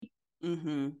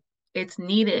Mm-hmm. It's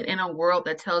needed in a world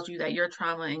that tells you that your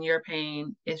trauma and your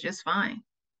pain is just fine.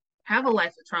 Have a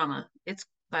life of trauma. It's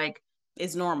like,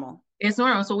 It's normal. it's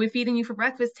normal. So we're feeding you for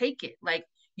breakfast, take it. Like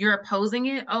you're opposing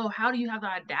it. Oh, how do you have the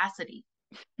audacity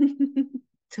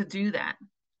to do that?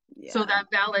 So Yeah. that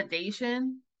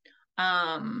validation,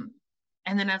 um,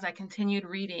 and then as I continued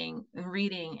reading and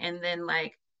reading, and then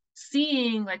like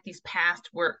seeing like these past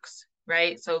works,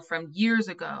 right? So from years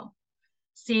ago,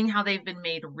 seeing how they've been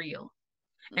made real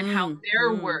and how their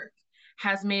Mm-hmm. work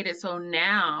has made it so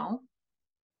now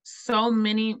so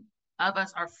many of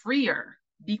us are freer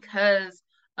because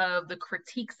of the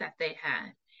critiques that they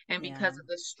had and Yeah. because of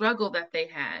the struggle that they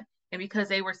had and because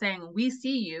they were saying we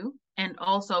see you and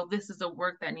also this is a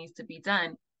work that needs to be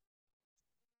done.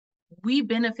 We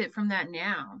benefit from that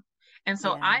now. And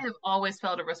so Yeah. I have always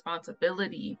felt a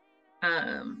responsibility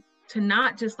to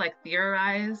not just like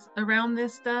theorize around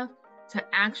this stuff,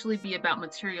 to actually be about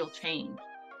material change.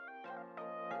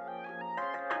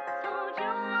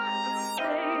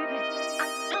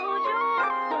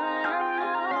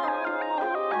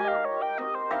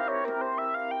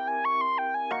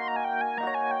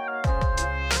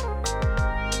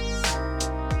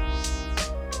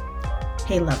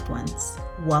 Hey, loved ones,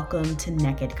 welcome to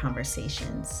Naked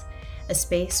Conversations, a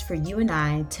space for you and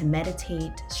I to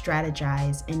meditate,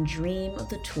 strategize, and dream of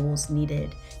the tools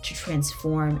needed to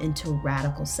transform into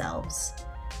radical selves.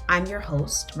 I'm your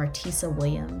host, Martisa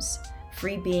Williams,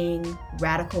 free being,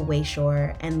 radical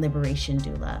wayshorer, and liberation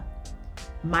doula.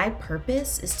 My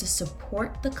purpose is to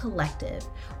support the collective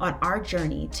on our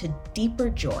journey to deeper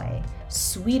joy,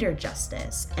 sweeter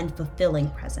justice, and fulfilling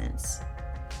presence.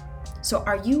 So,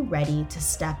 are you ready to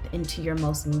step into your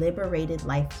most liberated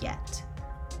life yet?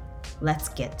 Let's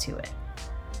get to it.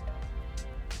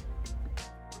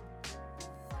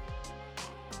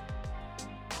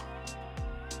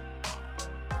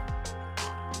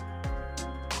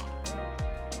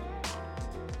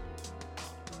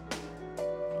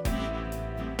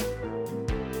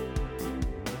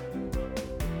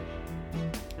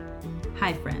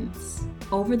 Hi, friends.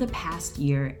 Over the past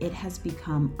year, it has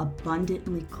become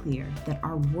abundantly clear that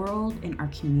our world and our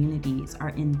communities are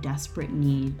in desperate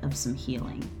need of some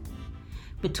healing.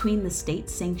 Between the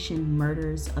state-sanctioned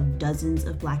murders of dozens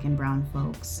of Black and Brown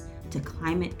folks, to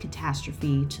climate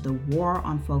catastrophe, to the war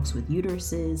on folks with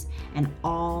uteruses, and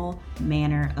all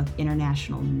manner of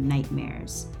international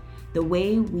nightmares, the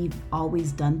way we've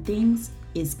always done things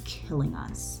is killing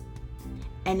us.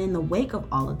 And in the wake of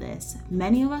all of this,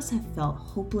 many of us have felt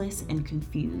hopeless and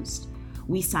confused.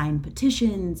 We sign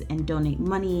petitions and donate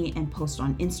money and post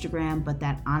on Instagram, but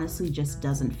that honestly just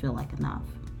doesn't feel like enough.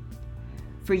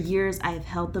 For years, I have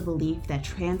held the belief that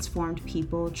transformed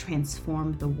people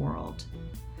transform the world.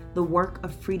 The work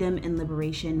of freedom and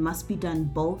liberation must be done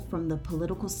both from the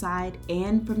political side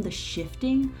and from the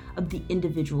shifting of the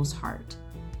individual's heart.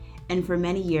 And for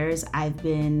many years, I've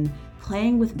been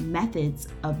playing with methods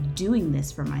of doing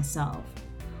this for myself,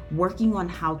 working on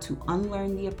how to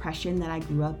unlearn the oppression that I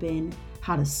grew up in,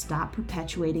 how to stop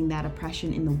perpetuating that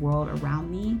oppression in the world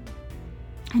around me.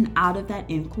 And out of that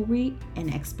inquiry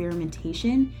and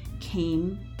experimentation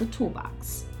came the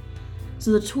Toolbox.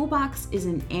 So the Toolbox is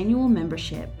an annual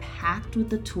membership packed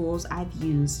with the tools I've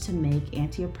used to make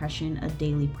anti-oppression a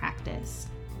daily practice.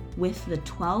 With the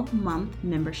 12-month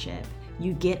membership,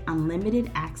 you get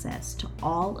unlimited access to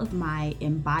all of my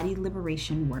embodied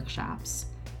liberation workshops,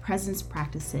 presence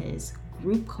practices,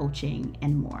 group coaching,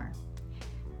 and more.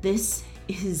 This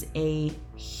is a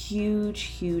huge,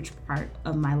 huge part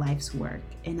of my life's work,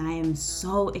 and I am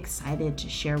so excited to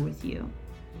share with you.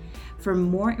 For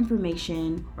more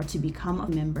information or to become a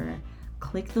member,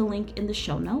 click the link in the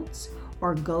show notes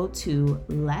or go to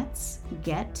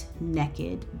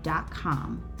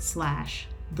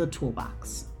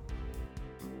letsgetnaked.com/thetoolbox.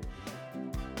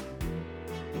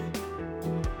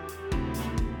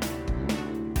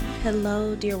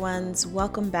 Hello, dear ones.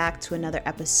 Welcome back to another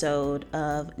episode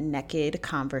of Naked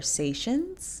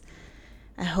Conversations.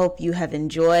 I hope you have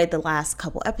enjoyed the last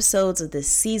couple episodes of this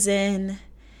season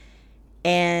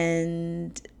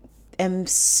and am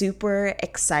super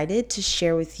excited to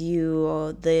share with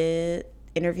you the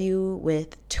interview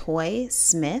with Toy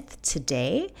Smith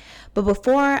today. But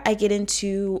before I get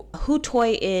into who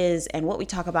Toy is and what we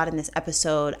talk about in this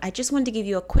episode, I just wanted to give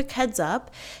you a quick heads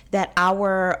up that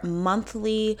our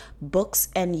monthly books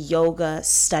and yoga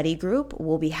study group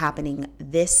will be happening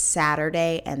this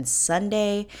Saturday and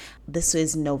Sunday. This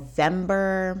is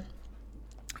November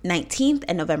 19th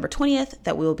and November 20th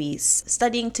that we'll be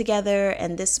studying together.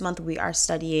 And this month we are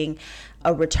studying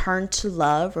A Return to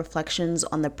Love, Reflections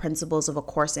on the Principles of A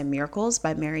Course in Miracles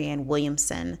by Marianne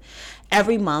Williamson.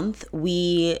 Every month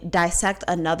we dissect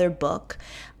another book,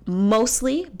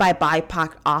 mostly by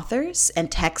BIPOC authors,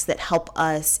 and texts that help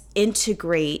us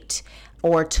integrate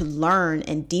or to learn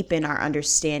and deepen our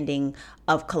understanding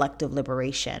of collective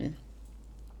liberation.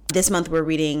 This month we're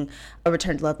reading A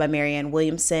Return to Love by Marianne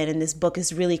Williamson, and this book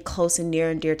is really close and near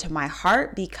and dear to my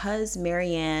heart because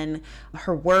Marianne,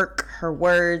 her work, her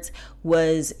words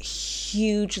was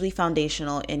hugely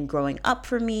foundational in growing up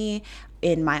for me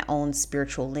in my own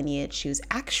spiritual lineage. She was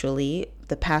actually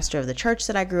the pastor of the church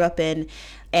that I grew up in,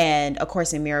 and A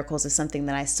Course in Miracles is something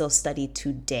that I still study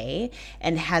today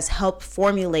and has helped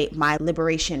formulate my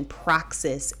liberation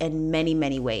praxis in many,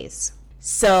 many ways.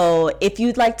 So if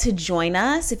you'd like to join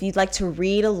us, if you'd like to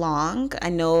read along, I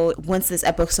know once this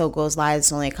episode goes live,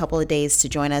 it's only a couple of days to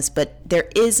join us, but there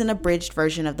is an abridged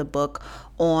version of the book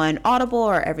on Audible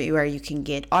or everywhere you can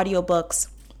get audiobooks.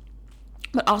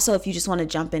 But also, if you just want to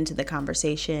jump into the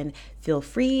conversation, feel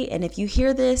free. And if you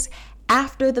hear this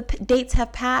after the dates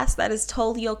have passed, that is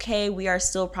totally okay. We are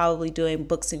still probably doing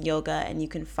books and yoga, and you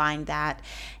can find that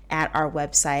at our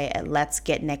website at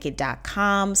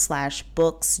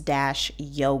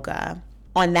letsgetnaked.com/books-yoga.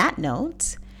 On that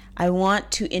note, I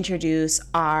want to introduce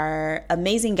our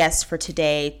amazing guest for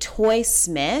today, Toy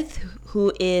Smith,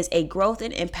 who is a growth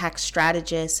and impact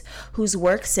strategist whose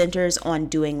work centers on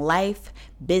doing life,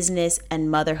 business, and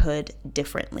motherhood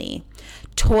differently.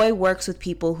 Toy works with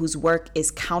people whose work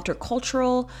is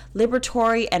countercultural,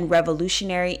 liberatory, and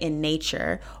revolutionary in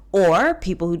nature, or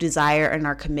people who desire and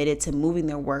are committed to moving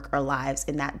their work or lives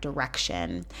in that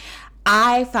direction.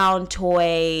 I found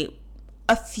Toy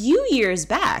a few years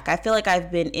back. I feel like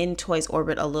I've been in Toy's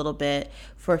orbit a little bit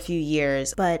for a few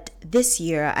years, but this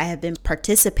year I have been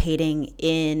participating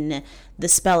in the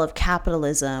Spell of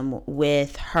Capitalism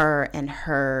with her and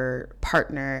her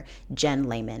partner, Jen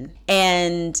Lehman.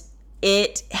 And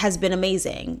it has been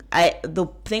amazing. The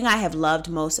thing I have loved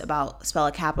most about Spell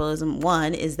of Capitalism,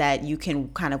 one, is that you can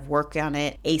kind of work on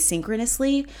it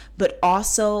asynchronously, but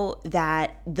also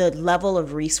that the level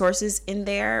of resources in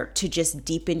there to just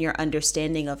deepen your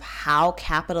understanding of how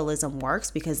capitalism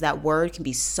works, because that word can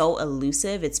be so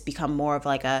elusive. It's become more of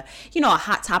like a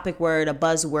hot topic word, a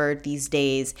buzzword these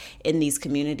days in these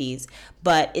communities.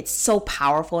 But it's so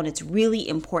powerful, and it's really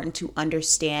important to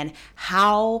understand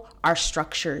how our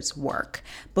structures work.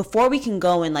 Before we can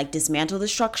go and dismantle the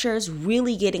structures,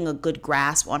 really getting a good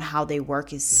grasp on how they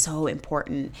work is so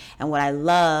important. And what I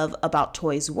love about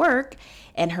Toy's work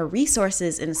and her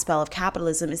resources in the Spell of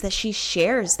Capitalism is that she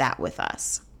shares that with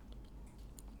us.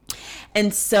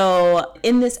 And so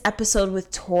in this episode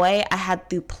with Toy, I had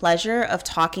the pleasure of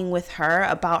talking with her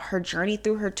about her journey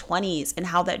through her 20s and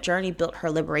how that journey built her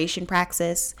liberation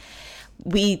praxis.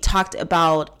 We talked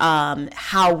about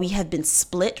how we have been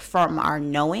split from our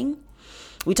knowing.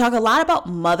 We talk a lot about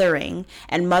mothering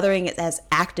and mothering as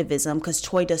activism, because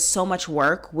Toy does so much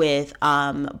work with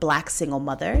Black single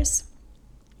mothers.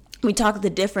 We talk the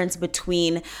difference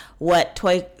between what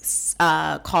Toy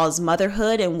calls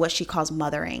motherhood and what she calls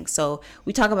mothering. So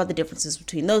we talk about the differences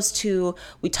between those two.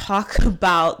 We talk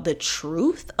about the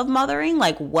truth of mothering,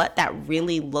 like what that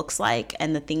really looks like,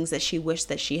 and the things that she wished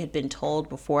that she had been told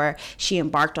before she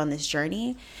embarked on this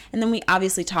journey. And then we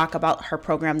obviously talk about her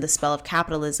program, The Spell of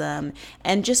Capitalism,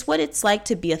 and just what it's like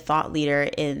to be a thought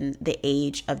leader in the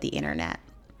age of the internet.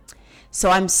 So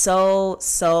I'm so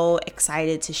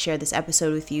excited to share this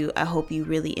episode with you. I hope you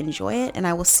really enjoy it, and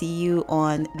I will see you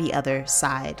on the other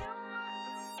side.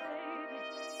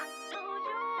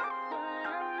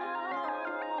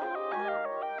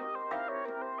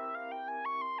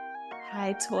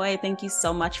 Hi, Toy. Thank you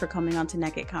so much for coming on to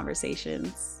Naked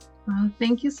Conversations. Oh,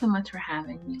 thank you so much for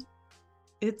having me.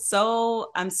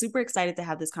 I'm super excited to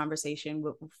have this conversation.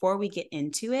 But before we get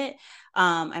into it,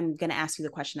 I'm going to ask you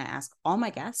the question I ask all my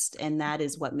guests, and that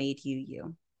is, what made you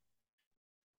you?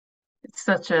 It's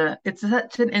such an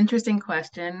interesting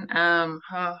question. I'm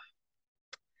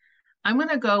going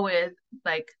to go with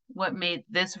what made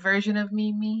this version of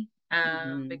me,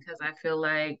 because I feel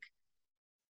like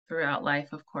throughout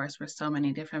life, of course, we're so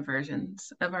many different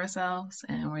versions of ourselves,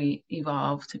 and we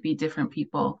evolve to be different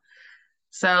people.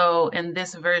 So in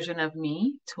this version of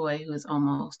me, Toy, who is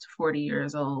almost 40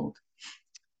 years old,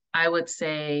 I would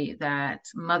say that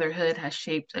motherhood has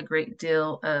shaped a great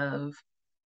deal of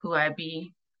who I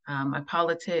be, my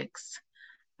politics,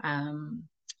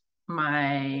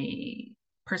 my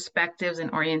perspectives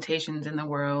and orientations in the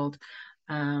world,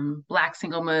 Black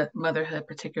single motherhood,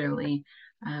 particularly,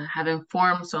 have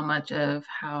informed so much of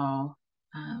how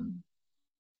um,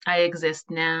 I exist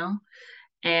now.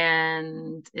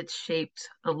 And it's shaped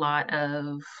a lot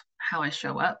of how I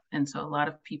show up. And so a lot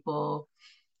of people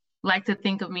like to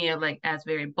think of me as like as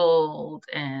very bold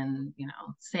and,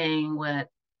 saying what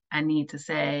I need to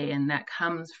say. And that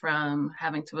comes from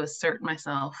having to assert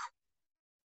myself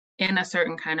in a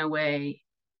certain kind of way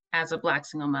as a Black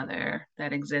single mother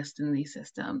that exists in these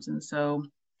systems. And so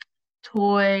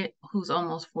Toy, who's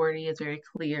almost 40, is very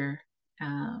clear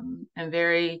and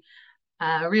very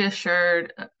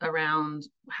reassured around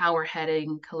how we're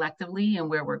heading collectively and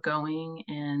where we're going,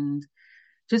 and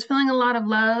just feeling a lot of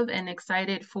love and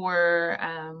excited for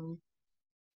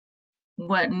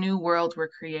what new worlds we're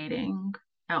creating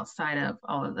outside of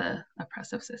all of the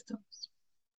oppressive systems.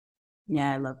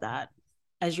 Yeah, I love that.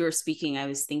 As you were speaking, I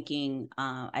was thinking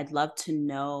I'd love to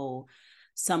know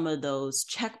some of those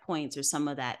checkpoints or some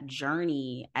of that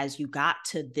journey as you got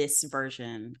to this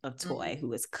version of Toy who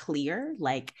was clear.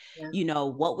 Like,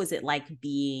 what was it like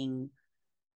being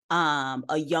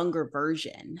a younger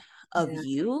version of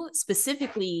you,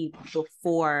 specifically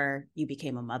before you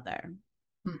became a mother?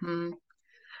 Mm-hmm.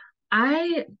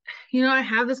 I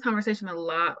have this conversation a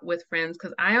lot with friends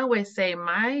because I always say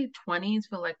my 20s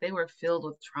feel like they were filled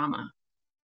with trauma.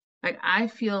 Like, I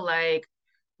feel like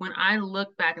when I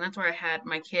look back, and that's where I had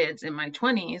my kids in my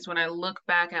 20s, when I look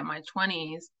back at my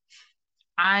 20s,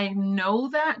 I know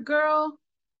that girl,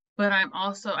 but I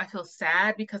feel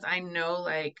sad because I know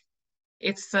like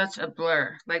it's such a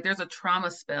blur. Like, there's a trauma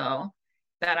spell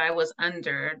that I was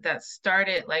under that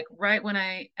started like right when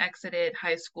I exited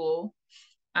high school,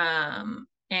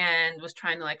 and was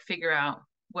trying to like figure out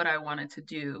what I wanted to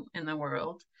do in the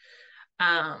world.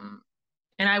 Um,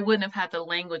 and I wouldn't have had the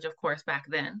language, of course, back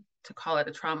then to call it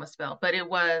a trauma spell, but it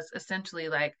was essentially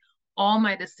like all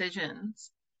my decisions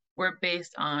were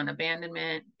based on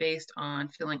abandonment, based on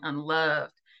feeling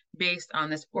unloved, based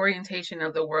on this orientation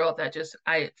of the world that just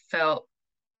I felt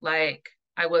like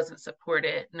I wasn't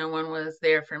supported. No one was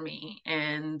there for me,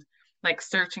 and like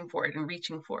searching for it and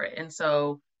reaching for it. And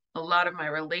so a lot of my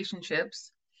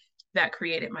relationships that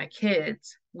created my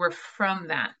kids were from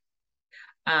that.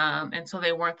 And so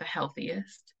they weren't the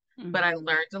healthiest, but I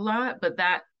learned a lot. But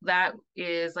that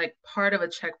is like part of a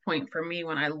checkpoint for me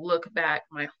when I look back.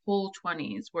 My whole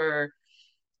 20s were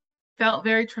felt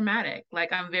very traumatic.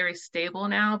 Like, I'm very stable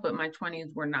now, but my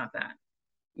 20s were not that.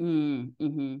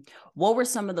 Mm-hmm. What were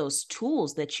some of those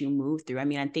tools that you moved through? I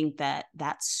mean, I think that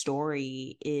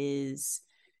story is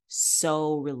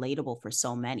so relatable for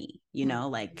so many,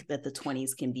 like that the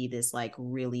 20s can be this like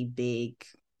really big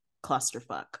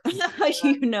clusterfuck,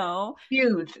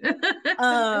 Huge.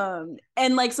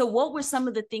 And like, so what were some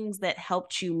of the things that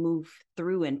helped you move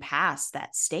through and past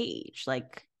that stage?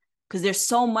 Like, because there's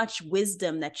so much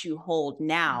wisdom that you hold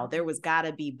now. There was got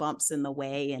to be bumps in the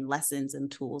way and lessons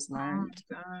and tools learned.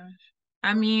 Oh my gosh.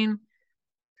 I mean,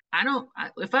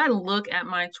 if I look at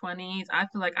my 20s, I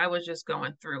feel like I was just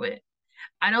going through it.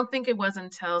 I don't think it was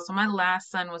so my last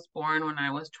son was born when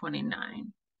I was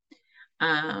 29.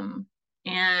 Um,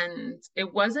 and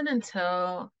it wasn't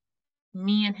until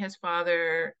me and his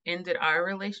father ended our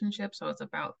relationship. So it's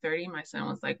about 30. My son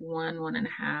was like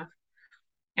 1.5.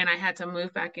 And I had to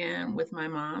move back in with my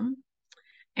mom.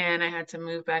 And I had to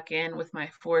move back in with my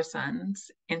four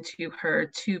sons into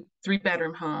her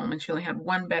 3-bedroom home. And she only had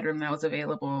one bedroom that was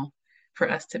available for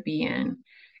us to be in.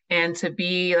 And to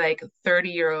be like a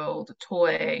 30-year-old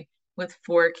Toy with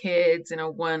four kids in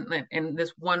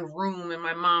this one room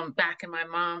back in my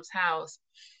mom's house.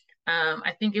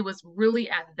 I think it was really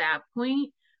at that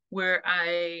point where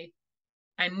I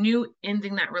knew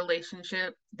ending that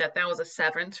relationship that was a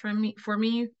severance for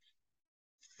me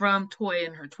from Toy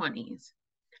in her 20s.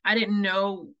 I didn't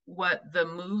know what the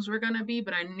moves were going to be,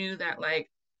 but I knew that like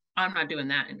I'm not doing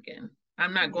that again.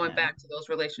 I'm not going back to those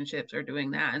relationships or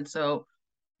doing that. And so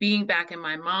being back in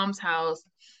my mom's house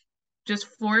just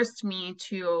forced me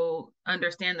to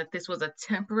understand that this was a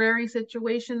temporary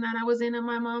situation that I was in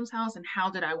my mom's house, and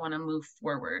how did I want to move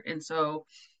forward. And so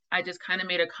I just kind of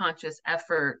made a conscious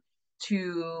effort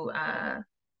to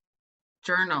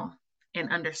journal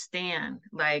and understand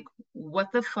like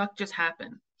what the fuck just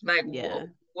happened. Like,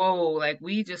 whoa, like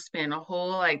we just spent a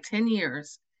whole like 10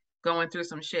 years going through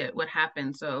some shit. What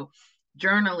happened? So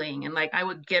journaling, and like I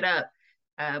would get up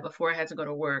before I had to go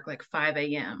to work, like 5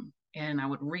 a.m. and I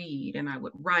would read and I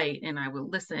would write and I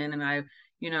would listen, and I,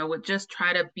 would just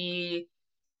try to be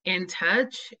in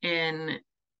touch. And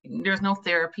there's no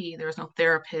therapy, there was no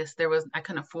therapist, I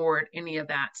couldn't afford any of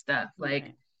that stuff.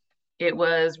 Like, it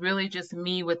was really just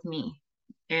me with me.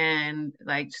 and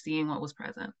like seeing what was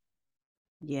present.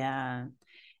 Yeah.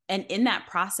 And in that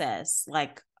process,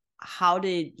 like, how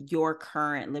did your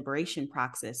current liberation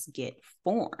process get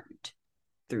formed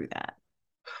through that?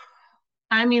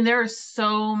 I mean, there are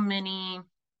so many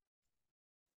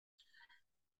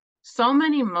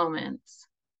moments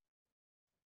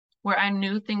where I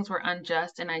knew things were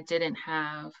unjust and I didn't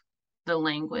have the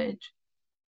language.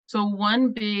 So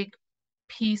one big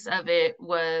piece of it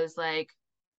was like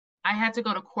I had to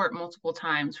go to court multiple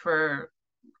times for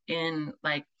in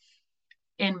like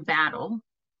in battle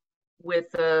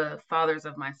with the fathers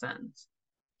of my sons.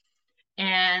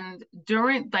 And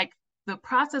during like the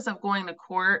process of going to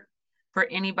court for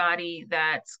anybody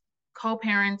that's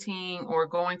co-parenting or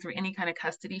going through any kind of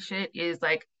custody shit is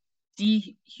like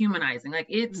dehumanizing. Like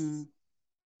Mm.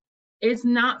 it's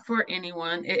not for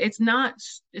anyone. It's not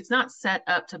set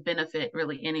up to benefit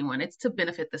really anyone. It's to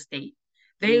benefit the state.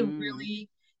 They Mm. really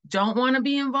don't want to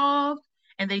be involved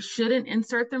and they shouldn't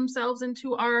insert themselves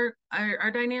into our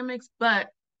dynamics, but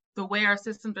the way our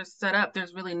systems are set up,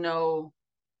 there's really no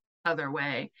other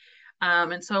way.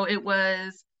 And so it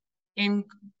was in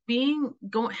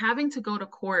having to go to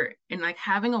court and like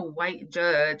having a white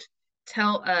judge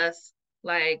tell us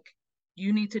like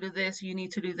you need to do this, you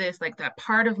need to do this. Like that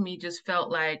part of me just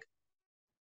felt like,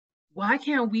 why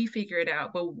can't we figure it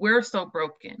out? But we're so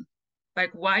broken.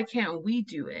 Like, why can't we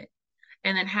do it?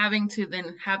 And then having to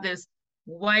then have this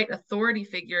white authority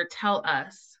figure tell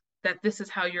us that this is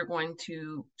how you're going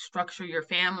to structure your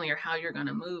family or how you're going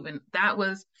to move. And that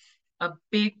was a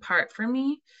big part for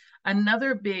me.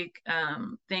 Another big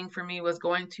thing for me was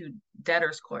going to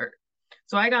debtor's court.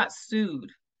 So I got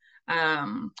sued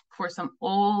for some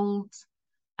old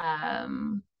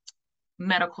um,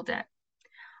 medical debt.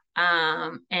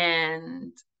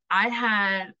 And I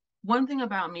had one thing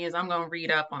about me is I'm going to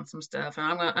read up on some stuff and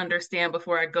I'm going to understand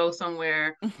before I go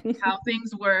somewhere how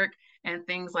things work and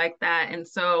things like that. And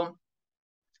so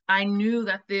I knew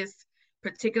that this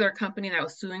particular company that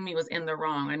was suing me was in the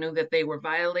wrong. I knew that they were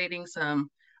violating some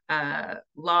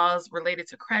laws related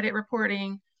to credit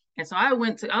reporting. And so I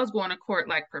was going to court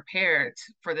like prepared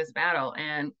for this battle.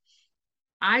 And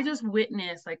I just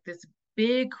witnessed like this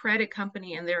big credit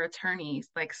company and their attorneys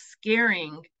like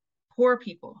scaring poor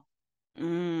people,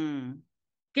 Mm.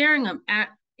 scaring them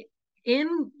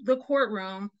in the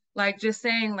courtroom, like just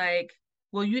saying like,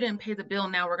 well, you didn't pay the bill,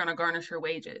 now we're going to garnish your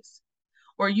wages.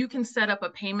 Or you can set up a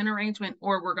payment arrangement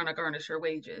or we're going to garnish your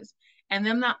wages. And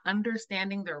them not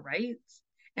understanding their rights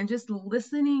and just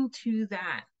listening to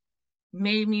that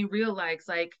made me realize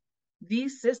like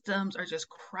these systems are just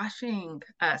crushing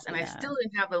us. And I Yeah. still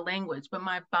didn't have the language, but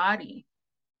my body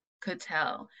could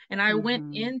tell. And I went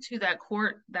Mm-hmm. into that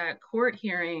court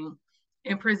hearing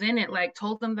and presented, like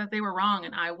told them that they were wrong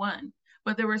and I won.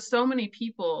 But there were so many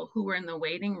people who were in the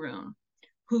waiting room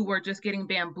who were just getting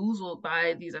bamboozled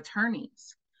by these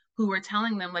attorneys who were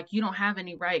telling them like you don't have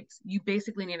any rights. You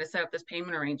basically need to set up this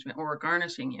payment arrangement or we're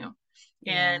garnishing you.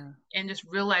 And Yeah. and just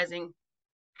realizing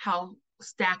how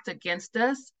stacked against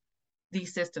us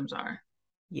these systems are.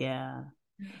 Yeah.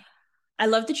 I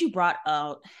love that you brought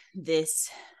out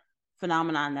this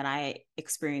phenomenon that I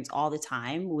experience all the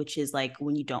time, which is like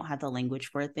when you don't have the language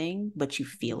for a thing, but you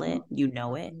feel it, you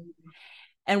know it.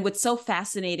 And what's so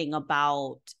fascinating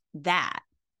about that,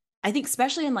 I think,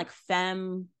 especially in like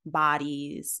femme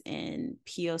bodies and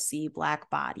POC Black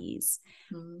bodies,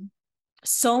 Mm-hmm.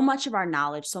 so much of our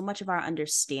knowledge, so much of our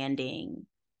understanding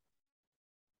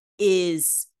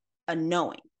is a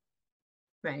knowing.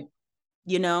 Right.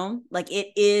 You know, like it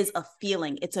is a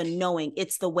feeling, it's a knowing,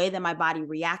 it's the way that my body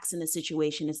reacts in a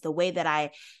situation, it's the way that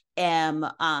I am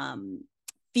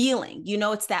feeling, you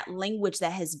know, it's that language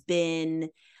that has been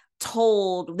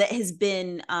told, that has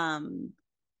been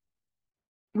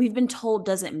we've been told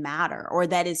doesn't matter, or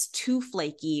that is too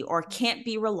flaky, or can't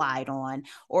be relied on,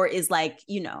 or is like,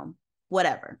 you know,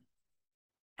 whatever.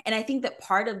 And I think that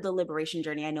part of the liberation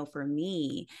journey, I know for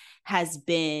me, has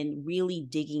been really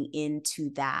digging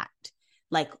into that,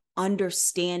 like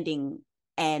understanding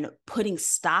and putting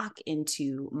stock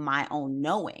into my own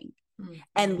knowing,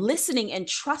 and Mm-hmm. listening and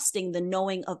trusting the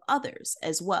knowing of others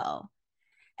as well.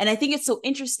 And I think it's so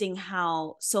interesting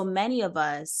how so many of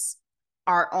us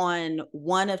are on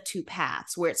one of two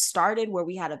paths, where it started where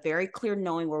we had a very clear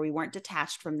knowing, where we weren't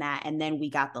detached from that, and then we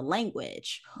got the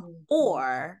language, Mm-hmm.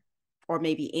 or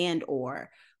maybe or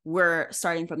we're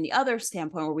starting from the other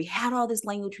standpoint, where we had all this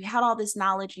language, we had all this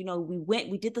knowledge, you know,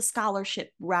 we did the scholarship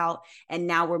route, and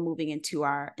now we're moving into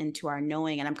our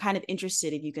knowing. And I'm kind of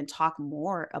interested if you can talk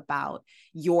more about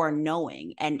your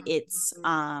knowing and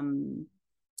Mm-hmm.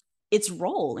 its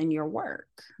role in your work.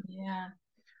 Yeah.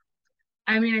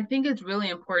 I mean, I think it's really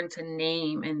important to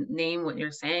name what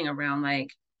you're saying around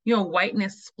like,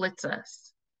 whiteness splits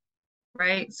us,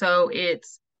 right? So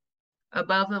it's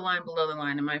above the line, below the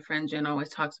line. And my friend Jen always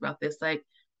talks about this. Like,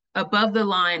 above the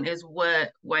line is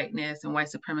what whiteness and white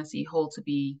supremacy hold to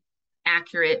be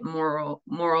accurate, moral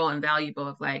and valuable,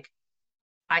 of like,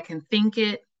 I can think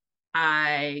it,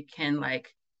 I can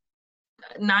like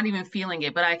not even feeling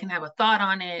it, but I can have a thought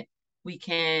on it. We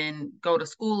can go to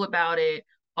school about it.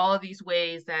 All of these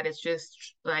ways that it's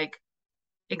just like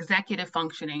executive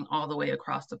functioning all the way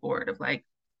across the board of like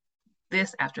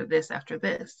this after this after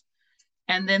this.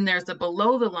 And then there's the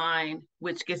below the line,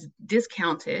 which gets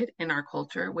discounted in our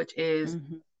culture, which is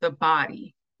the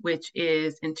body, which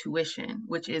is intuition,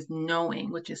 which is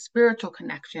knowing, which is spiritual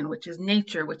connection, which is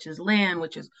nature, which is land,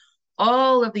 which is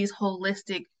all of these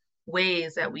holistic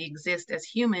ways that we exist as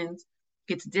humans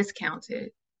gets discounted.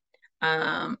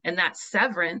 And that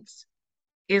severance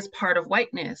is part of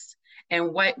whiteness.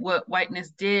 And what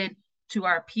whiteness did to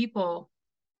our people,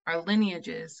 our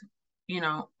lineages,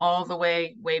 all the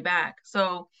way back.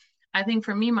 So I think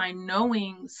for me, my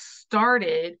knowing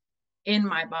started in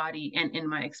my body and in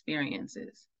my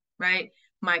experiences, right?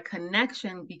 My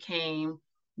connection became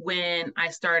when I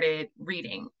started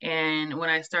reading and when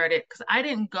I started, because I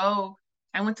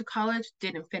went to college,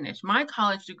 didn't finish. My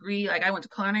college degree, like I went to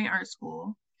culinary art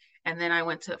school and then I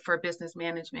went for business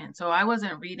management. So I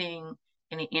wasn't reading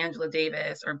any Angela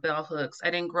Davis or Bell Hooks.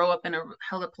 I didn't grow up in a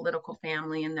hella political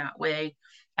family in that way.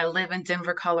 I live in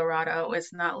Denver, Colorado.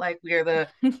 It's not like we're the,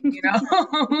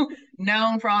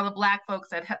 known for all the Black folks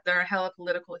that are hella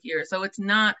political here. So it's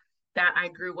not that I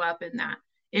grew up in that.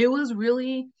 It was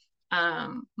really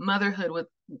motherhood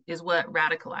is what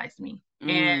radicalized me.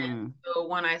 And so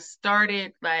when I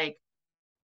started like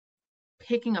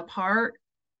picking apart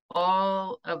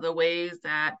all of the ways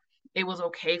that it was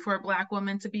okay for a Black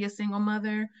woman to be a single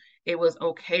mother, it was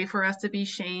okay for us to be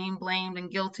shamed, blamed, and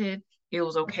guilted. It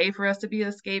was okay for us to be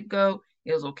a scapegoat.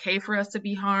 It was okay for us to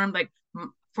be harmed. Like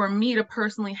for me to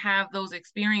personally have those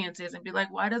experiences and be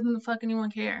like, why doesn't the fuck anyone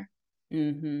care?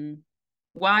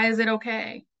 Why is it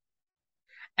okay?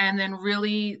 And then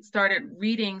really started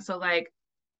reading. So like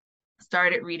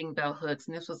started reading Bell Hooks,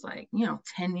 and this was like,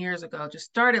 10 years ago, just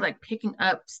started like picking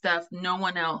up stuff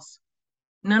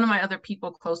none of my other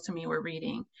people close to me were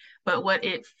reading. But what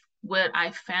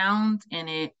I found in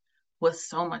it was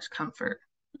so much comfort.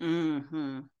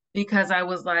 Because I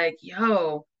was like,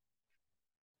 yo,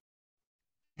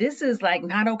 this is like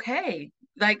not okay.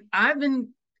 Like I've been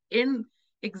in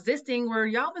existing where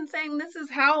y'all been saying this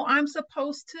is how I'm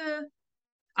supposed to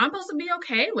be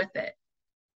okay with it.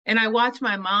 And I watched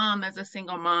my mom as a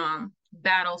single mom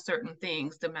battle certain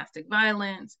things, domestic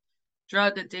violence,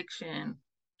 drug addiction,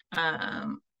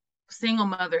 single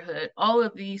motherhood, all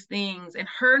of these things, and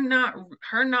her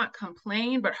not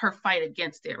complain, but her fight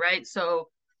against it, right? So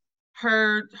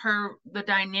the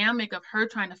dynamic of her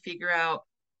trying to figure out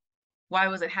why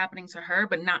was it happening to her,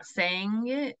 but not saying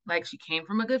it, like she came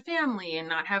from a good family and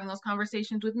not having those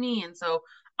conversations with me. And so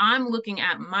I'm looking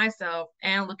at myself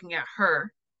and looking at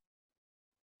her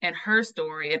and her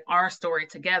story and our story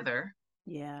together.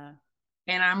 Yeah.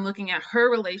 And I'm looking at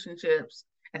her relationships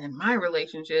and then my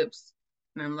relationships.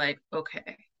 And I'm like,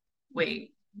 okay,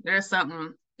 wait, there's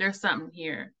something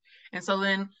here. And so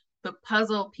then the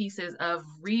puzzle pieces of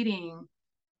reading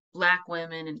Black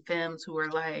women and femmes who are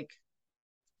like,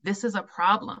 this is a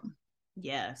problem.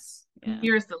 Yes. Yeah.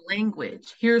 Here's the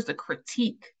language. Here's the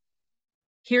critique.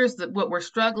 Here's what we're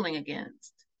struggling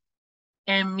against.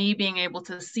 And me being able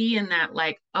to see in that,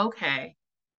 like, okay,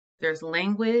 there's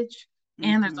language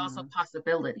and there's also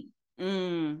possibility.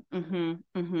 Yeah.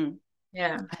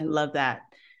 I love that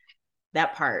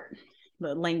part,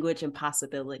 the language and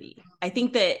possibility. I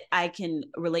think that I can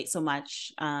relate so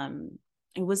much.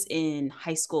 It was in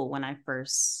high school when I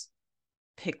first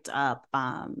picked up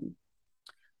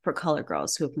For Colored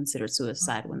Girls Who Have Considered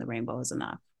Suicide When the Rainbow Is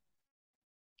Enough.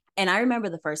 And I remember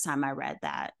the first time I read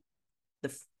that,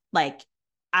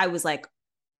 I was like,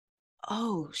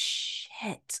 oh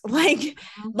shit,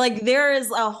 like there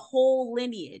is a whole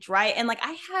lineage, right? And like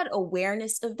I had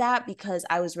awareness of that because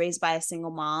I was raised by a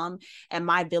single mom, and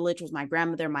my village was my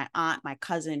grandmother, my aunt, my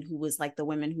cousin, who was like the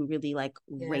women who really like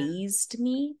raised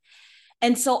me.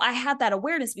 And so I had that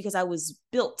awareness because I was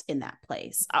built in that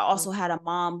place. I also had a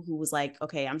mom who was like,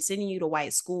 okay, I'm sending you to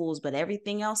white schools, but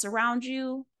everything else around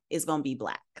you is going to be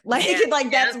Black.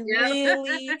 That's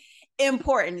really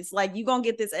important. It's like, you're going to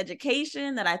get this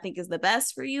education that I think is the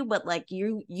best for you, but like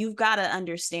you've got to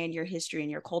understand your history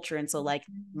and your culture. And so like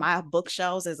my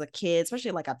bookshelves as a kid,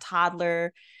 especially like a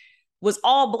toddler, was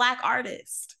all Black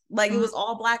artists. Like it was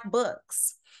all Black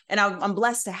books. And I'm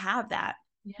blessed to have that.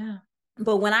 Yeah.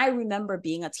 But when I remember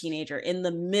being a teenager in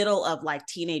the middle of like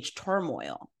teenage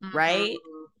turmoil, Mm-hmm. right?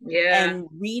 Yeah. And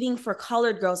reading for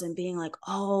colored girls and being like,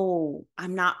 oh,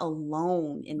 I'm not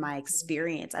alone in my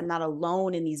experience. I'm not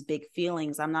alone in these big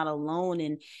feelings. I'm not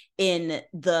alone in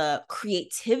the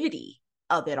creativity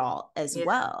of it all as Yeah.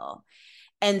 well.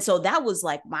 And so that was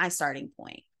like my starting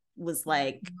point, was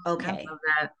like, I okay, love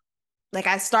that. like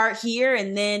I start here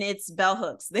and then it's bell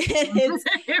hooks, then it's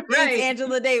Right.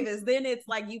 Angela Davis, then it's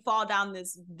like you fall down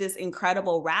this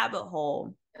incredible rabbit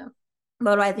hole. Yeah.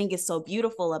 But what I think is so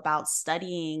beautiful about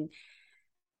studying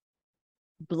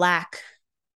Black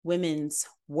women's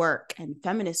work and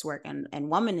feminist work and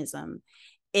womanism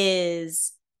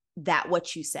is that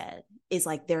what you said is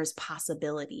like there's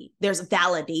possibility, there's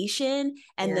validation,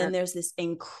 and Yeah. then there's this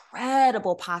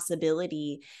incredible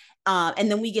possibility, and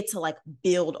then we get to like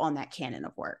build on that canon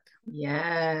of work.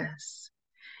 Yes.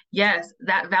 Yes,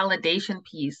 that validation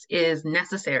piece is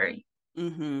necessary.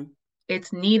 Mm-hmm.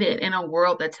 It's needed in a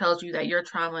world that tells you that your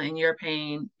trauma and your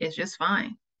pain is just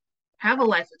fine. Have a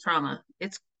life of trauma.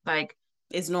 It's like,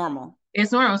 It's normal.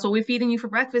 it's normal. So we're feeding you for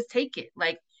breakfast, take it.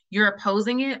 Like, you're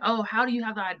opposing it. Oh, how do you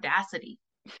have the audacity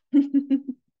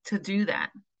to do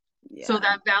that? So Yeah.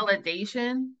 that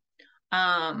validation,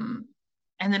 um,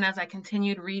 and then as I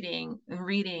continued reading and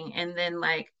reading, and then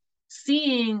like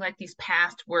seeing like these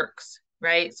past works,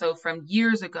 right? So from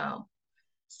years ago,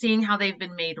 seeing how they've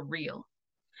been made real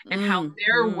and how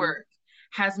their Mm-hmm. work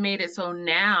has made it so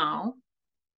now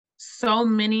so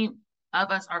many of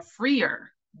us are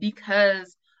freer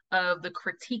because of the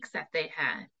critiques that they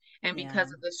had and Yeah.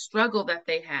 because of the struggle that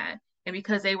they had and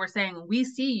because they were saying, we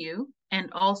see you,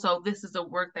 and also this is a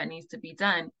work that needs to be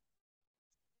done.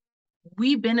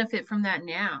 We benefit from that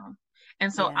now.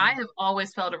 And so Yeah. I have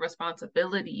always felt a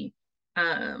responsibility,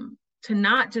 to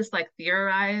not just like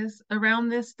theorize around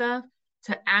this stuff,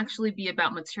 to actually be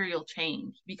about material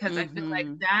change, because I feel like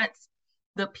Mm-hmm. that's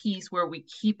the piece where we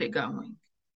keep it going.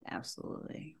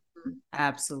 Absolutely. Mm-hmm.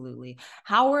 Absolutely.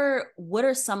 What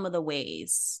are some of the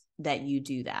ways that you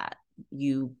do that?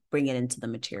 You bring it into the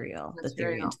material, the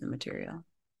theory Material. into the material.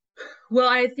 Well,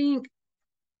 I think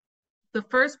the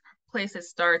first place it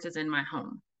starts is in my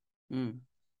home. Mm.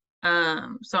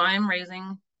 So I am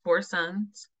raising four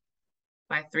sons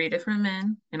by three different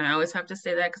men. And I always have to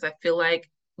say that because I feel like,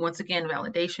 once again,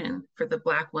 validation for the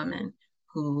Black women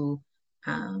who,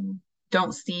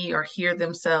 don't see or hear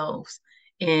themselves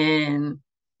in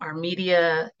our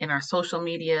media, in our social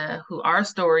media, who our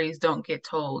stories don't get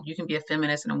told. You can be a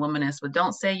feminist and a womanist, but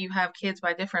don't say you have kids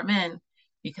by different men,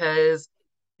 because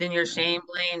then you're Yeah. shame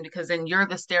blamed, because then you're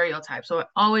the stereotype. So I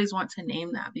always want to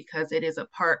name that because it is a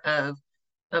part of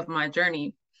my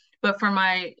journey. But for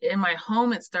my in my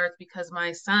home, it starts because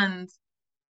my sons,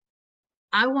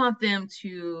 I want them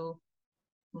to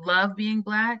love being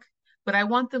Black, but I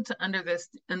want them to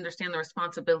understand the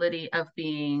responsibility of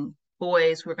being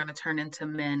boys who are going to turn into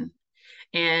men.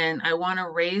 And I want to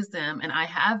raise them, and I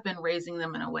have been raising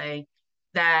them in a way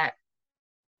that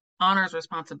honors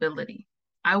responsibility.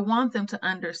 I want them to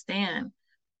understand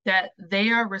that they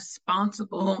are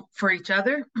responsible for each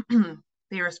other.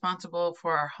 They are responsible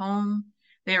for our home.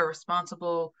 They are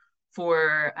responsible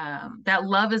for, that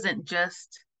love isn't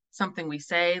just something we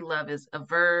say. Love is a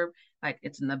verb. Like,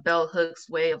 it's in the bell hooks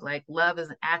way of like, love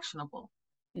is actionable,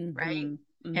 right? Mm-hmm.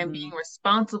 And Mm-hmm. being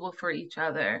responsible for each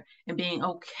other and being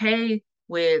okay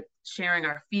with sharing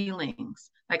our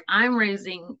feelings. Like, I'm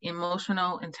raising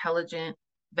emotional, intelligent,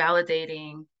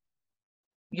 validating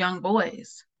young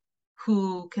boys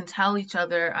who can tell each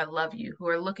other, I love you, who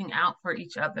are looking out for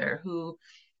each other, who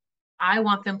I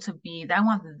want them to be, I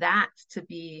want that to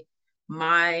be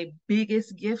my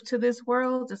biggest gift to this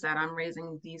world, is that I'm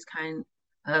raising these kind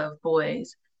of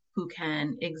boys who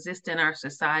can exist in our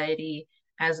society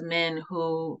as men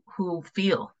who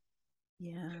feel,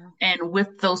 Yeah. and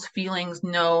with those feelings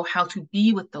know how to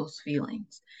be with those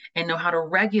feelings, and know how to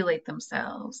regulate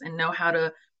themselves, and know how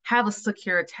to have a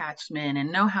secure attachment,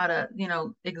 and know how to,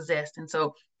 exist. And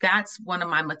so that's one of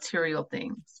my material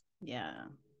things, Yeah.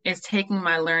 is taking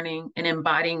my learning and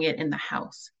embodying it in the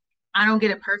house. I don't get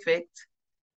it perfect,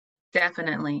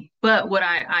 definitely, but what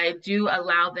I do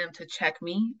allow them to check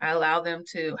me. I allow them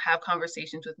to have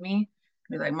conversations with me,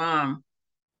 be like, Mom,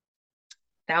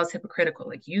 that was hypocritical.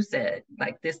 Like, you said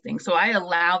like this thing. So I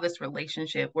allow this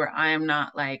relationship where I am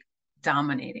not like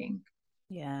dominating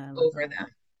Yeah. I love over that.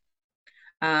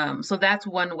 them. So that's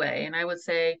one way. And I would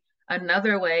say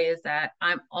another way is that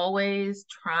I'm always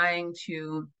trying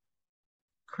to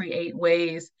create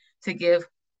ways to give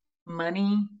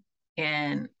money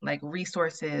and like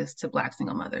resources to Black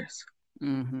single mothers.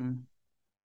 Mm-hmm.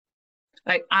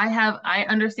 Like I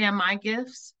understand my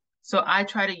gifts, so I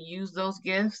try to use those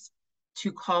gifts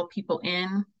to call people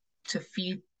in to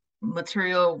feed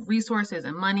material resources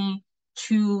and money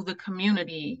to the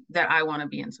community that I want to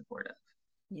be in support of.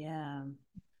 Yeah.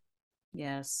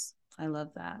 Yes. I love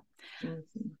that. Mhm.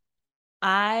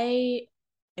 I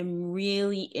am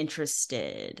really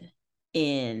interested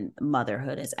in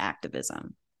motherhood as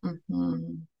activism.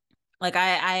 Mhm. Like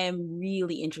I am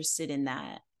really interested in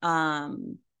that.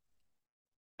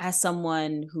 As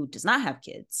someone who does not have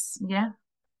kids Yeah.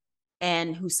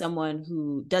 and who's someone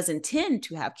who does intend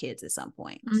to have kids at some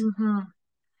point, Mhm.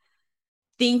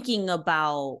 thinking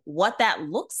about what that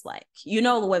looks like, you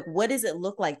know, like what does it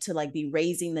look like to like be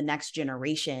raising the next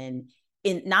generation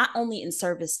in not only in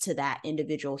service to that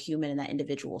individual human and that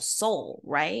individual soul,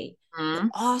 right? But Mhm.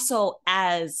 also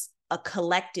as a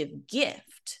collective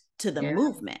gift to the Yeah.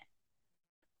 movement.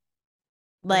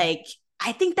 Yeah. Like,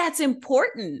 I think that's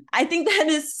important. I think that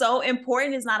is so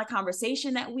important. It's not a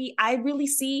conversation that I really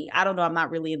see. I don't know. I'm not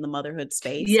really in the motherhood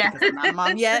space Yeah. because I'm not a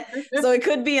mom yet. So it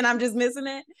could be, and I'm just missing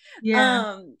it.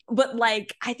 Yeah. But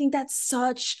like, I think that's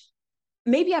such,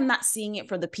 maybe I'm not seeing it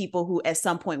for the people who at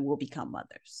some point will become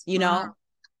mothers, you Mhm. know?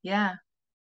 Yeah.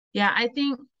 Yeah. I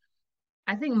think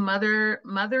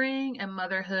mothering and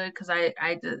motherhood, because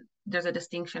there's a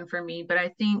distinction for me, but I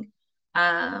think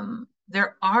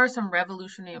there are some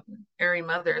revolutionary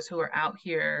mothers who are out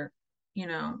here, you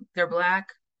know, they're Black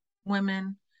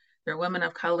women, they're women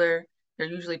of color, they're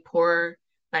usually poor.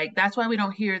 Like that's why we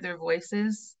don't hear their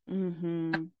voices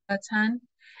Mm-hmm. a ton.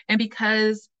 And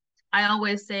because I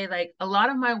always say like a lot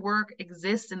of my work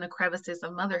exists in the crevices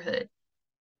of motherhood.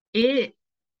 It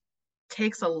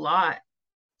takes a lot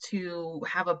to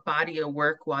have a body of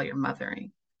work while you're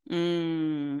mothering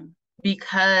Mm.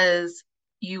 because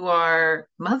you are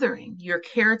mothering, you're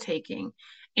caretaking,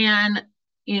 and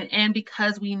and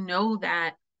because we know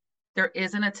that there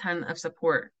isn't a ton of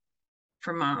support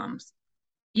for moms,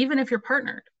 even if you're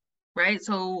partnered, right?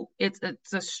 So it's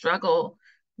a struggle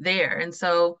there, and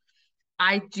so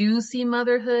I do see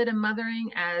motherhood and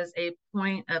mothering as a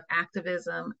point of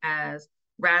activism, as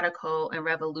radical and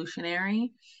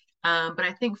revolutionary. But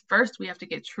I think first we have to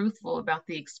get truthful about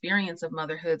the experience of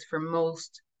motherhood for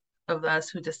most of us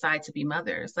who decide to be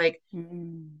mothers. Like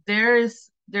Mm.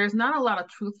 there's not a lot of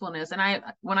truthfulness. And I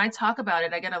when I talk about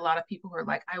it, I get a lot of people who are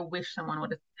like, I wish someone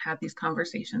would have had these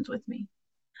conversations with me.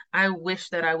 I wish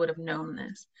that I would have known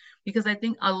this because I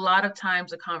think a lot of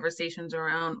times the conversations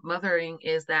around mothering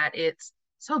is that it's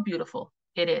so beautiful.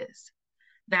 It is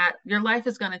that your life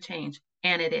is going to change,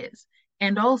 and it is.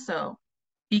 And also,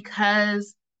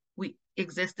 because we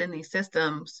exist in these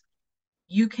systems,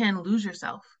 you can lose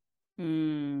yourself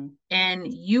Mm.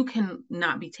 and you can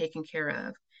not be taken care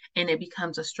of, and it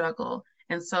becomes a struggle.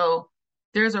 And so,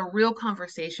 there's a real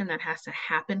conversation that has to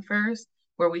happen first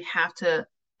where we have to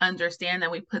understand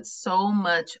that we put so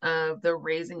much of the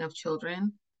raising of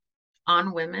children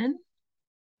on women,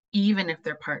 even if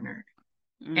they're partnered.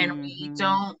 And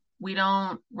Mm-hmm. we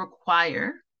don't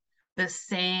require the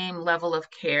same level of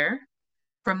care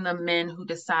from the men who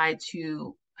decide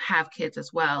to have kids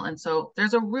as well. And so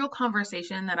there's a real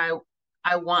conversation that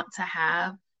I want to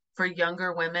have for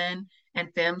younger women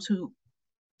and femmes who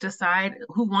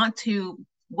want to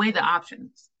weigh the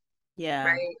options, Yeah.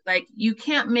 right? Like you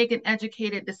can't make an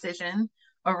educated decision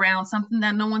around something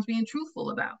that no one's being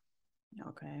truthful about.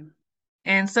 Okay.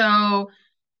 And so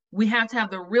we have to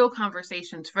have the real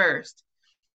conversations first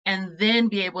and then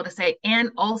be able to say,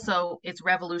 and also it's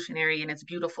revolutionary and it's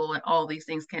beautiful and all these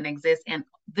things can exist and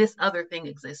this other thing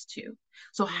exists too.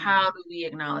 So Yeah. how do we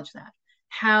acknowledge that?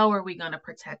 How are we going to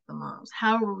protect the moms?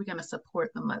 How are we going to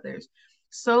support the mothers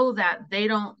so that they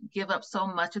don't give up so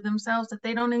much of themselves that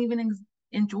they don't even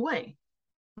enjoy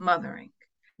mothering,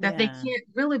 that they Yeah. can't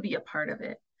really be a part of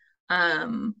it?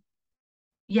 um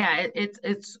yeah,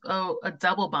 it's a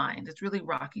double bind. It's really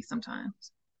rocky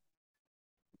sometimes.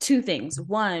 Two things.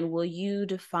 One, will you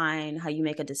define how you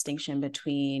make a distinction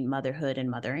between motherhood and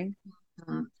mothering?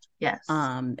 Mhm. Yes.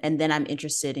 And then I'm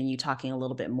interested in you talking a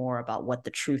little bit more about what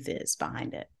the truth is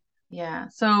behind it. Yeah.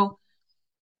 So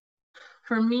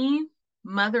for me,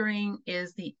 mothering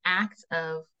is the act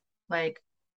of like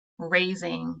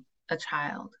raising a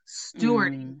child,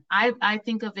 stewarding. Mm, I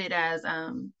think of it as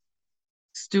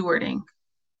stewarding.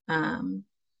 Um,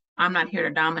 I'm not here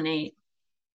to dominate.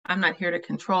 I'm not here to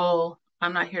control.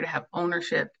 I'm not here to have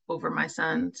ownership over my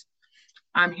sons.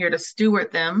 I'm here to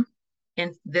steward them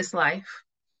in this life.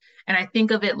 And I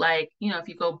think of it like, you know, if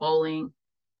you go bowling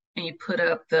and you put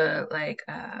up the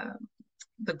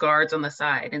guards on the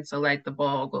side, and so like the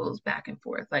ball goes back and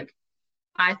forth. Like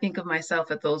I think of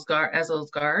myself as those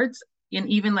guards, and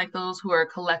even like those who are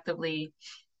collectively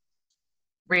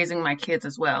raising my kids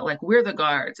as well. Like we're the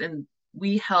guards and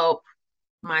we help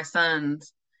my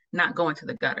sons not go into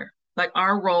the gutter. Like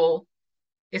our role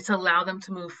is to allow them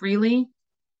to move freely,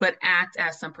 but act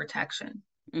as some protection,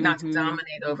 not to Mm-hmm.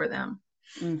 dominate over them.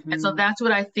 And so Mm-hmm. that's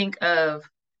what I think of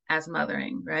as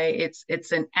mothering, right?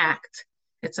 It's an act,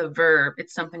 it's a verb,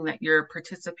 it's something that you're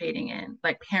participating in,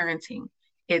 like parenting.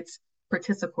 It's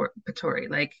participatory,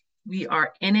 like we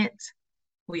are in it,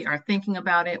 we are thinking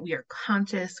about it, we are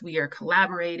conscious, we are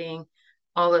collaborating,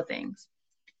 all the things.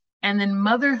 And then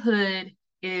motherhood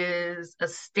is a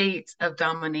state of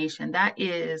domination. That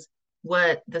is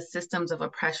what the systems of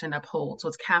oppression uphold. So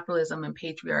it's capitalism and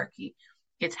patriarchy.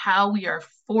 It's how we are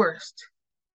forced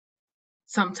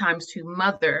sometimes to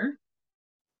mother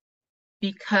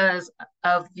because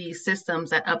of the systems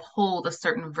that uphold a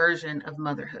certain version of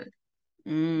motherhood.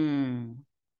 Mm.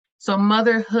 So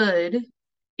motherhood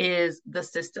is the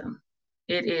system.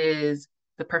 It is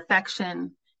the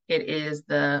perfection. It is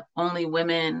the only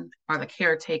women are the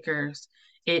caretakers.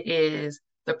 It is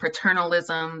the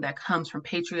paternalism that comes from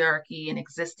patriarchy and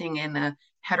existing in a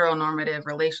heteronormative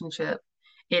relationship.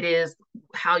 It is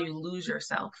how you lose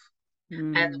yourself.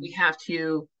 And we Mm. have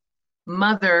to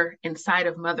mother inside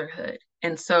of motherhood.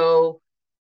 And so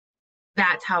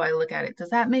that's how I look at it. Does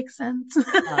that make sense?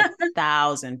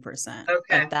 1,000%.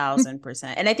 Okay.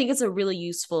 1,000%. And I think it's a really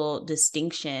useful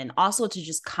distinction also to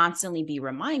just constantly be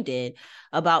reminded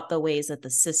about the ways that the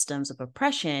systems of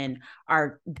oppression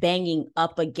are banging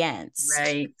up against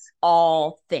Right.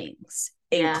 all things,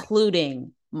 Yeah.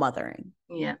 including mothering.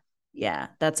 Yeah. Yeah,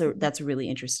 that's really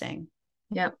interesting.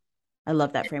 Yep. I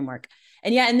love that framework.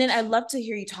 And yeah, and then I love to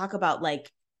hear you talk about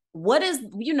like what is,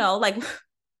 like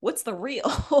what's the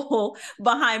real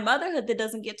behind motherhood that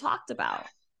doesn't get talked about?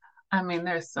 I mean,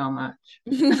 there's so much.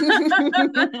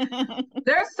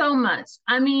 There's so much.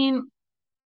 I mean,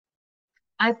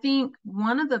 I think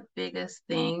one of the biggest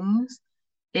things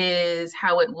is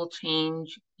how it will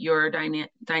change your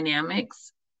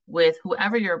dynamics with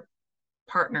whoever you're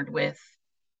partnered with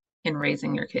in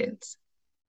raising your kids.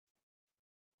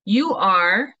 You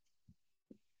are,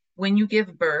 when you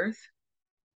give birth,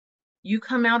 you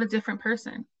come out a different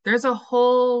person. There's a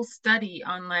whole study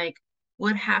on like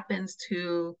what happens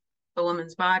to a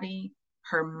woman's body,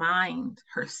 her mind,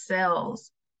 her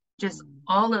cells, just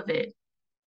all of it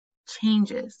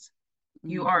changes.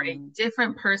 You are a Mm-hmm.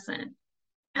 different person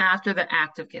after the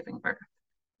act of giving birth.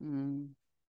 Mm.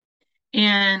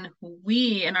 And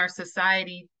we in our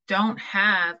society don't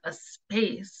have a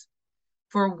space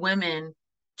for women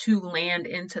to land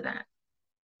into that.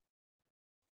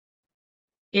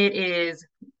 It is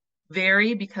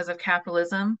very because of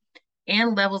capitalism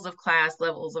and levels of class,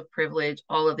 levels of privilege,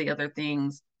 all of the other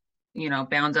things,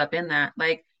 bound up in that.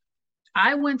 Like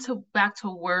I went back to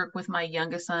work with my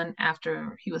youngest son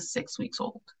after he was 6 weeks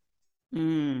old.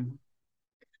 Mm.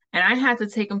 And I had to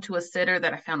take him to a sitter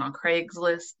that I found on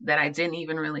Craigslist that I didn't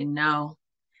even really know,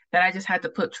 that I just had to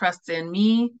put trust in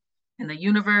me and the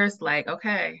universe, like,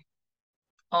 okay,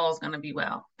 all's going to be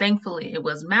well. Thankfully, it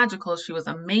was magical. She was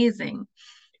amazing.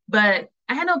 But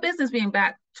I had no business being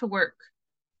back to work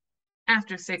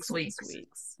after 6 weeks.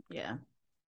 Weeks. Yeah.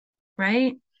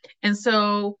 Right. And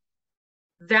so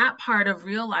that part of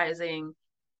realizing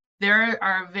there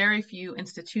are very few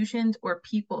institutions or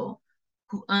people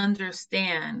who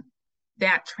understand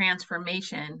that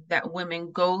transformation that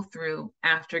women go through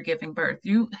after giving birth.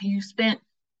 You spent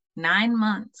 9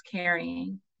 months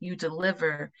carrying, you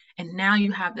deliver, and now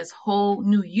you have this whole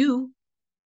new you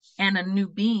and a new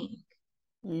being.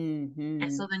 And Mm-hmm.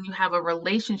 so then you have a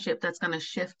relationship that's going to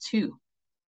shift too.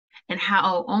 And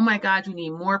how, oh my God, you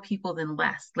need more people than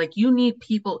less. Like you need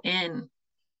people in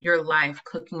your life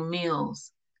cooking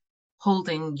meals,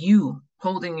 holding you,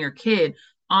 holding your kid,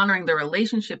 honoring the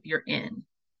relationship you're in.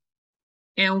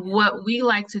 And what we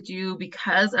like to do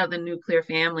because of the nuclear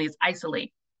family is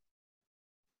isolate,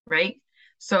 right?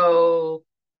 So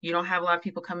you don't have a lot of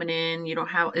people coming in. You don't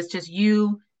have, it's just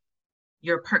you,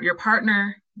 your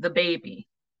partner, the baby.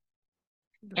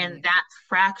 And Right. that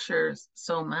fractures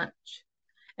so much.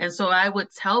 And so I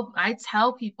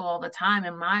tell people all the time,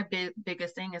 and my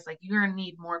biggest thing is like, you're gonna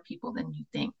need more people than you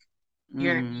think.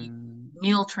 You're gonna need Mm.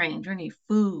 meal trained, you're gonna need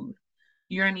food,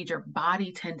 you're gonna need your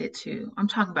body tended to. I'm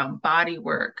talking about body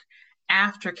work,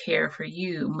 aftercare for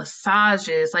you,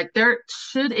 massages. Like there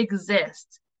should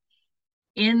exist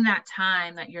in that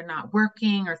time that you're not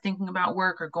working or thinking about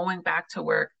work or going back to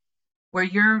work, where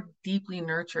you're deeply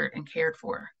nurtured and cared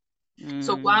for.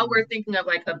 So while we're Mm. thinking of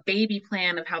like a baby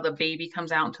plan of how the baby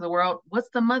comes out into the world, what's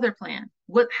the mother plan?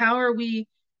 How are we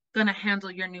going to handle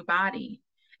your new body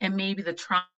and maybe the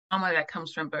trauma trauma that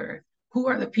comes from birth? Who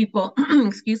are the people,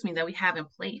 excuse me, that we have in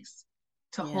place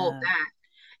to hold Yeah. that?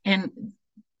 And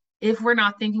if we're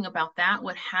not thinking about that,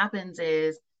 what happens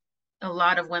is a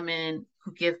lot of women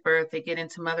who give birth, they get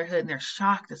into motherhood and they're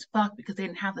shocked as fuck because they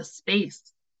didn't have the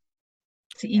space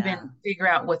to Yeah. even figure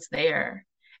out what's there.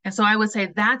 And so I would say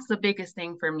that's the biggest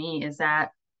thing for me is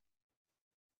that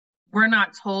we're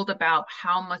not told about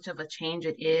how much of a change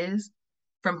it is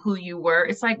from who you were.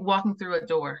 It's like walking through a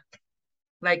door,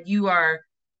 like you are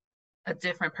a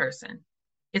different person.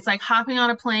 It's like hopping on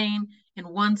a plane in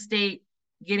one state,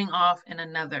 getting off in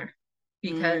another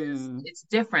because Mm. it's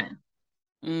different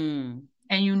Mm.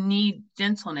 and you need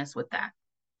gentleness with that.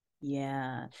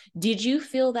 Yeah. Did you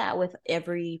feel that with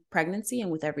every pregnancy and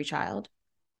with every child?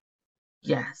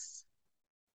 Yes.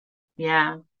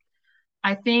 Yeah.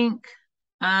 I think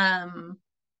um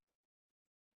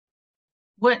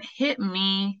what hit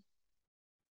me,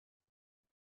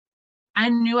 I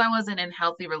knew I wasn't in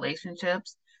healthy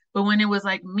relationships, but when it was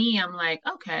like me, I'm like,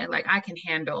 okay, like I can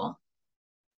handle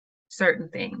certain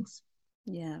things.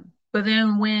 Yeah. But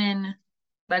then when,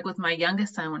 like with my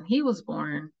youngest son, when he was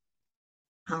born,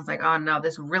 I was like, oh no,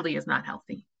 this really is not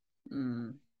healthy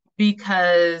Mm.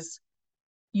 because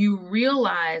you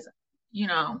realize, you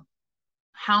know,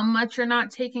 how much you're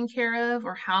not taken care of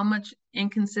or how much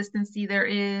inconsistency there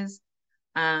is.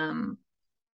 Um,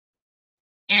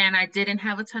 and I didn't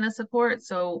have a ton of support.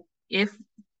 So if,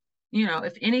 you know,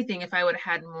 if anything, if I would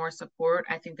have had more support,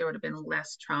 I think there would have been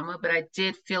less trauma. But I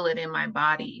did feel it in my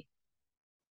body,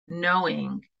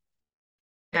 knowing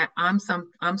that I'm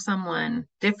someone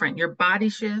different. Your body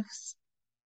shifts,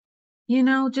 you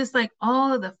know, just like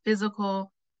all of the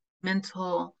physical,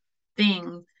 mental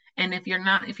things. And if you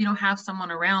don't have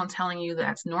someone around telling you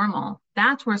that's normal,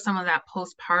 that's where some of that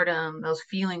postpartum, those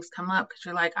feelings come up because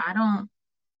you're like, I don't,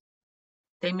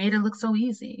 they made it look so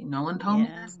easy. No one told me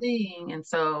Yeah. this thing. And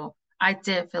so I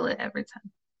did feel it every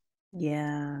time.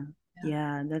 Yeah. Yeah.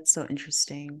 Yeah, that's so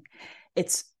interesting.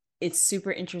 It's it's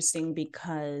super interesting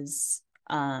because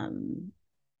I'm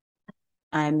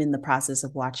in the process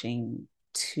of watching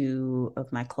two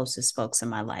of my closest folks in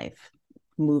my life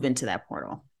move into that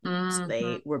portal. So Mm-hmm.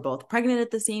 they were both pregnant at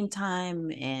the same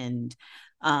time and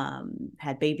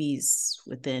had babies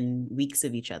within weeks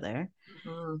of each other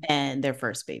Mm-hmm. and their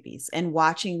first babies. And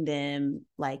watching them,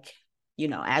 like, you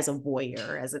know, as a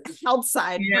voyeur, as an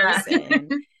outside Yeah. person,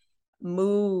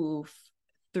 move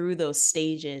through those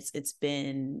stages, it's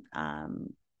been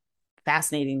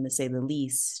fascinating to say the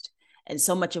least. And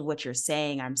so much of what you're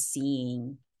saying, I'm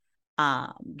seeing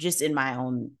just in my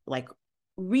own like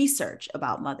research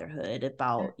about motherhood,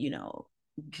 about, you know,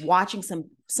 watching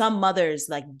some mothers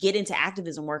like get into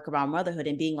activism work around motherhood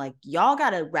and being like, y'all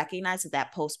got to recognize that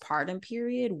that postpartum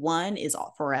period, one, is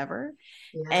all forever,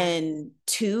 Yeah. and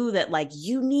two, that like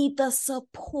you need the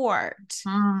support.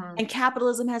 Mm. And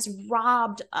capitalism has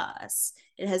robbed us.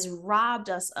 It has robbed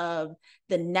us of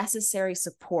the necessary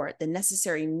support, the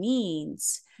necessary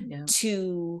means Yeah.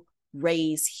 to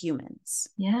raise humans.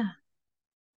 Yeah.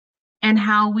 And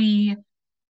how we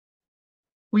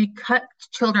cut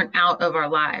children out of our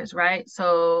lives, right?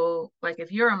 So like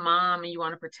if you're a mom and you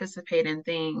want to participate in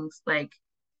things, like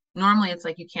normally it's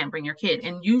like you can't bring your kid.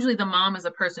 And usually the mom is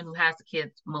a person who has the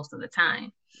kids most of the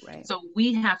time. Right. So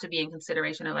we have to be in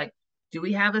consideration of like, do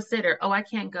we have a sitter? Oh, I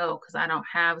can't go because I don't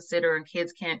have a sitter and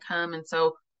kids can't come. And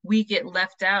so we get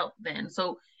left out then.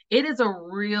 So it is a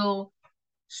real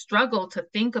struggle to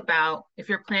think about if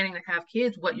you're planning to have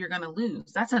kids, what you're going to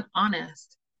lose. That's an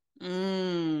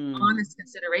Mm. honest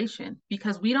consideration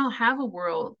because we don't have a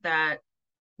world that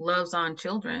loves on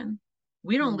children.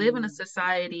 We don't live in a Mm.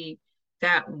 society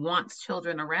that wants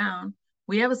children around.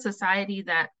 We have a society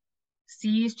that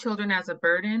sees children as a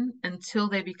burden until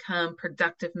they become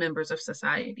productive members of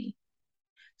society.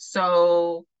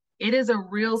 So it is a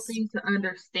real Yes. thing to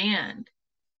understand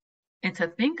and to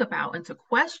think about and to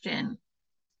question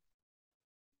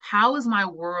how is my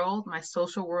world, my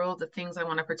social world, the things I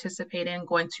want to participate in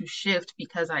going to shift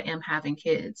because I am having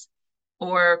kids?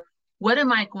 Or what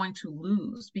am I going to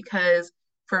lose? Because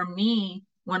for me,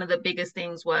 one of the biggest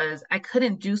things was I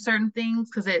couldn't do certain things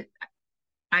because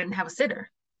I didn't have a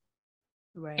sitter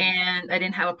Right. and I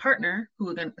didn't have a partner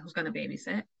who's going to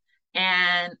babysit.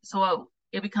 And so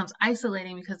it becomes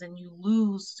isolating because then you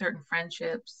lose certain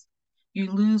friendships,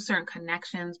 you lose certain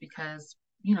connections because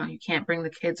you know you can't bring the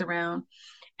kids around.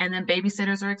 And then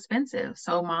babysitters are expensive.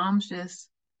 So moms just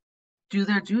do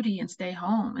their duty and stay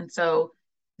home. And so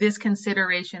this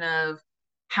consideration of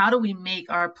how do we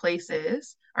make our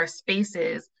places, our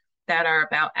spaces that are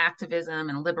about activism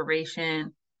and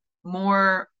liberation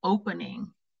more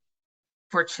opening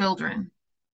for children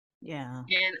Yeah.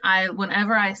 And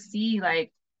whenever I see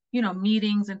like,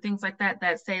 meetings and things like that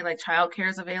that say like childcare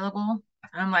is available,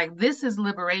 I'm like, this is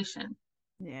liberation.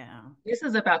 Yeah. This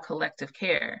is about collective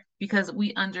care because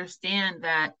we understand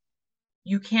that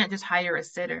you can't just hire a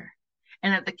sitter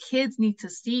and that the kids need to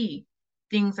see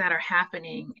things that are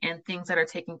happening and things that are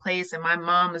taking place. And my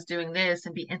mom is doing this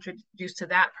and be introduced to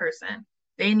that person.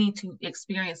 They need to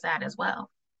experience that as well.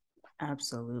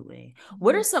 Absolutely.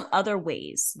 What are Mhm. some other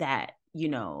ways that,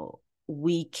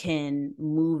 we can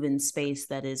move in space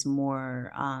that is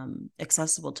more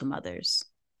accessible to mothers?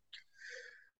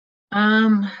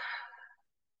 Um,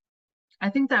 I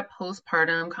think that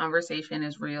postpartum conversation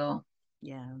is real.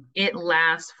 Yeah. It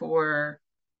lasts for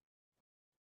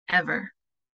ever.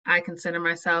 I consider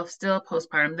myself still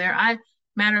postpartum.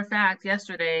 Matter of fact,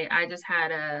 yesterday I just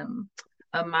had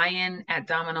a Mayan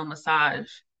abdominal massage,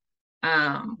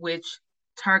 which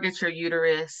targets your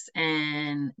uterus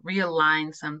and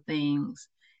realigns some things.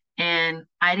 And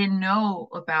I didn't know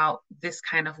about this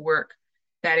kind of work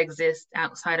that exists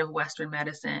outside of Western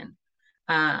medicine.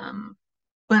 Um,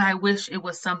 but I wish it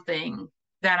was something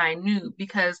that I knew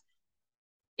because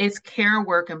it's care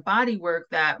work and body work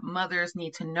that mothers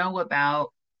need to know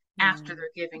about Yeah. after they're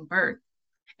giving birth.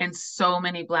 And so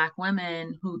many Black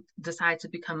women who decide to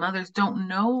become mothers don't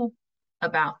know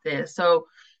about this. So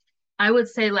I would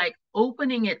say, like,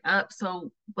 opening it up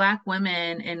so Black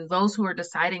women and those who are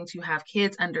deciding to have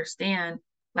kids understand,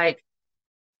 like,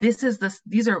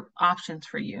 these are options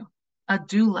for you. A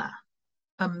doula,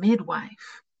 a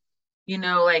midwife,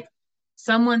 like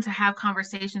someone to have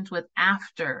conversations with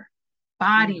after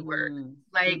body work, Mm-hmm.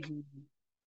 like Mm-hmm.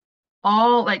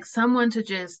 all like someone to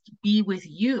just be with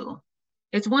you.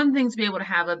 It's one thing to be able to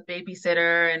have a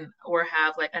babysitter and or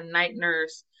have like a night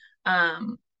nurse,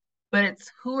 um, but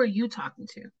it's who are you talking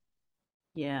to?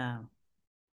 Yeah.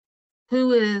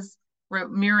 Who is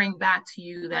mirroring back to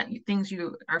you that things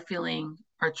you are feeling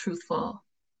are truthful?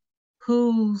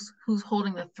 Who's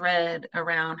holding the thread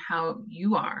around how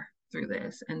you are through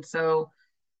this? And so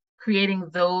creating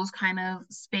those kind of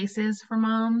spaces for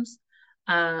moms,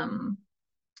 um,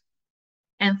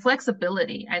 and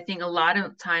flexibility. I think a lot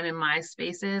of time in my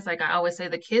spaces, like I always say,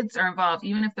 the kids are involved,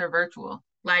 even if they're virtual.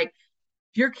 Like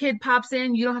if your kid pops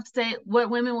in, you don't have to say what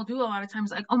women will do a lot of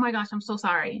times, like, oh my gosh, I'm so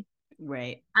sorry.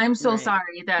 Right. I'm so Right.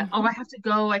 sorry that, oh, I have to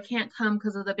go. I can't come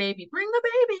because of the baby. Bring the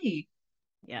baby.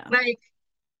 Yeah. Like,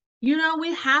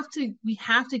 we have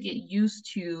to get used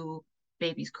to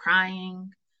babies crying,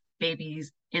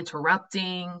 babies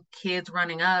interrupting, kids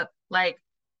running up. Like,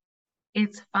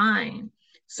 it's fine.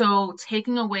 So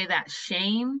taking away that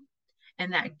shame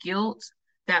and that guilt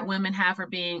that women have for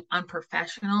being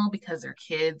unprofessional because their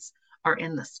kids are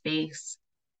in the space,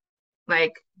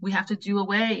 like we have to do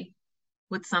away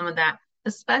with some of that,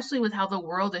 especially with how the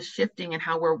world is shifting and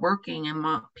how we're working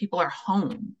and people are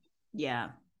home.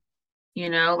 Yeah.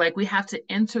 Like we have to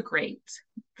integrate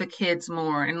the kids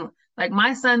more. And like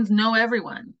my sons know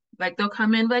everyone. Like they'll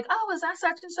come in like, oh, is that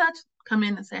such and such? Come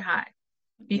in and say hi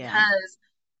Yeah. because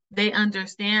they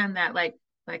understand that like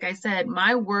I said,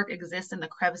 my work exists in the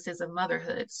crevices of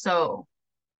motherhood. So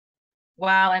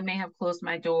while I may have closed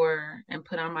my door and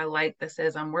put on my light that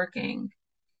says I'm working,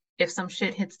 if some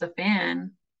shit hits the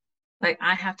fan, like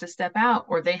I have to step out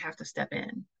or they have to step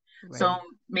in. So Right.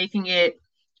 making it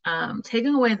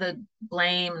taking away the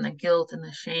blame and the guilt and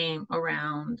the shame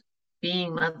around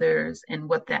being mothers and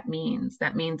what that means.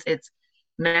 That means it's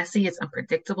messy, it's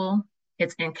unpredictable,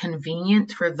 it's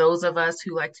inconvenient for those of us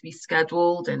who like to be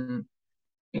scheduled and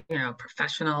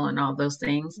professional and all those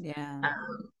things. Yeah.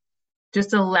 Um,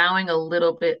 just allowing a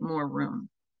little bit more room.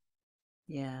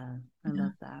 Yeah. I Yeah.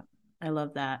 love that. I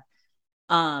love that.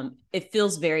 It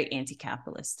feels very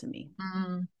anti-capitalist to me.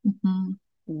 Mm-hmm.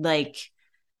 Like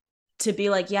to be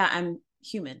like, yeah, I'm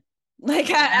human.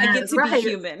 Like I get Yes, to be right.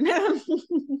 human.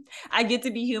 I get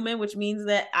to be human, which means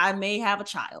that I may have a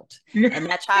child Yeah. and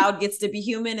that child gets to be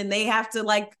human and they have to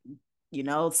like,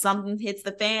 something hits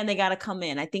the fan, they got to come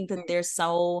in. I think that there's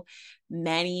so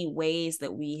many ways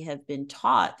that we have been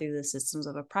taught through the systems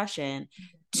of oppression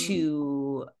Mm-hmm.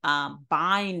 to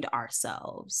bind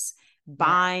ourselves,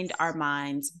 bind our Yes.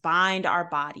 minds, bind our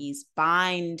bodies,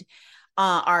 bind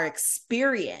our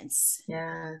experience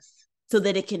Yes. so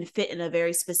that it can fit in a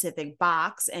very specific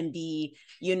box and be,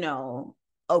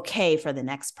 okay for the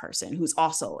next person who's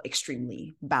also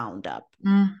extremely bound up,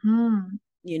 Mm-hmm.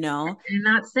 you know? And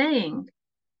not saying,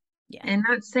 Yeah. and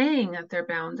not saying that they're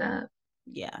bound up.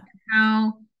 Yeah.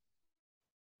 How,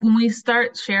 when we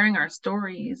start sharing our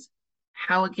stories,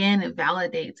 how again it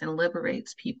validates and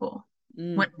liberates people.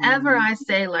 Whenever Mm-hmm. I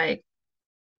say, like,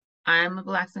 I'm a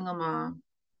Black single mom,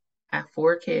 I have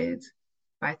 4 kids,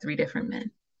 by 3 different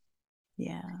men.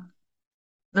 Yeah.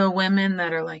 The women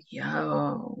that are like,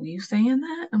 yo, you saying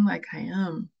that? I'm like, I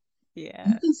am. You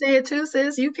Yeah. can say it too,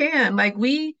 sis. You can. Like,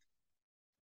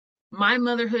 my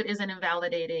motherhood isn't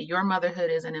invalidated. Your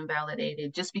motherhood isn't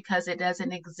invalidated just because it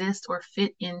doesn't exist or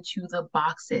fit into the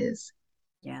boxes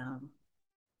Yeah.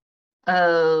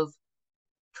 of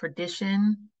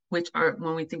tradition, which are,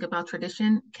 when we think about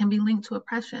tradition, can be linked to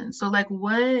oppression. So, like,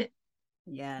 what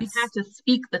you have Yes. to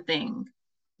speak the thing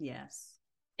Yes.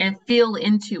 and feel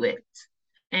into it.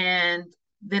 And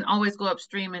then always go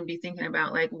upstream and be thinking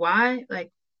about, like, why?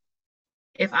 Like,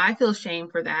 if I feel shame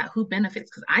for that, who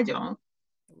benefits? Because I don't.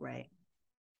 Right.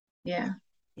 Yeah.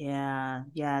 Yeah.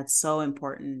 Yeah. It's so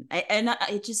important.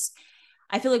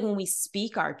 I feel like when we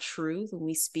speak our truth, when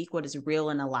we speak what is real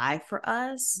and alive for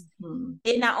us, Mm-hmm.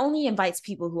 it not only invites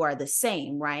people who are the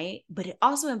same, right? But it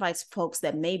also invites folks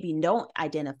that maybe don't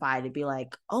identify to be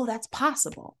like, oh, that's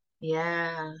possible.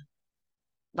 Yeah.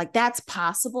 Like, that's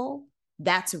possible.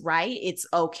 That's right. It's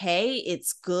okay.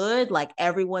 It's good. Like,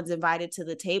 everyone's invited to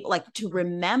the table. Like, to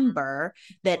remember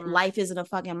that Mm-hmm. life isn't a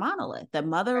fucking monolith, that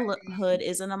motherhood Right.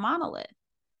 isn't a monolith.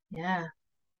 Yeah.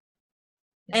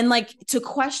 Yeah. And like to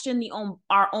question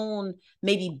our own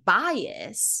maybe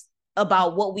bias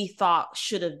about what we thought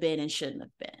should have been and shouldn't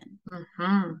have been,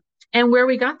 Mm-hmm. And where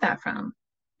we got that from.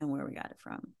 and where we got it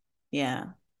from. Yeah.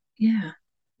 Yeah.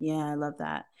 Yeah, I love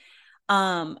that.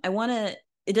 I want to,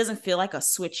 it doesn't feel like a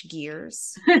switch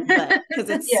gears, but because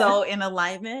it's Yeah. so in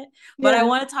alignment, but I Yeah.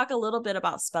 want to talk a little bit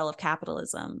about Spell of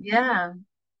Capitalism Yeah.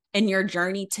 and your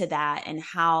journey to that, and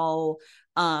how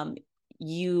um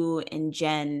you and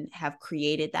Jen have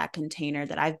created that container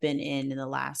that I've been in the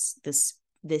last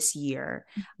this year,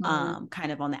 Mm-hmm.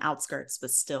 kind of on the outskirts but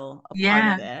still a part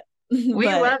Yeah. of it. We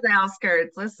But love the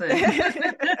outskirts. Listen.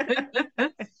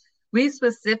 We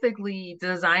specifically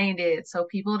designed it so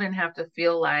people didn't have to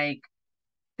feel like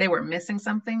they were missing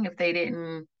something if they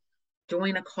didn't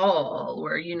join a call,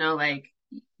 or, like,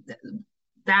 th-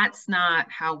 that's not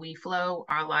how we flow.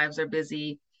 Our lives are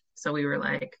busy. So we were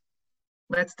like,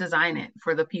 let's design it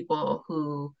for the people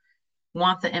who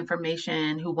want the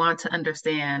information, who want to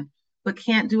understand, but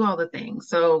can't do all the things.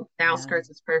 So the yeah, outskirts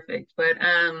is perfect. But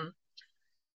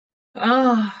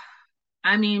oh,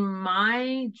 I mean,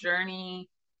 my journey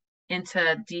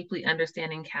into deeply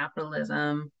understanding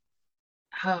capitalism,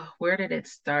 oh, where did it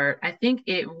start? I think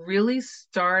it really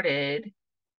started, I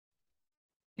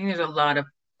think there's a lot of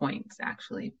points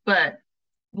actually, but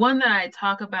one that I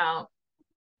talk about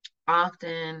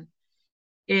often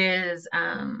is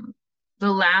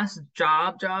the last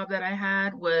job that I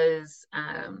had was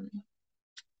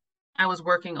I was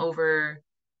working over,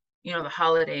 the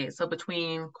holidays. So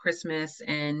between Christmas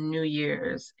and New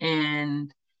Year's,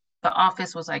 and the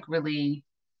office was like really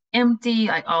empty,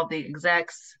 like all the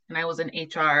execs, and I was in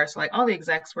HR. So like all the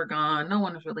execs were gone. No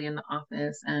one was really in the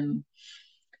office. And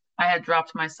I had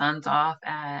dropped my sons off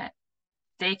at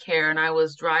daycare, and I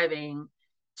was driving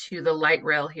to the light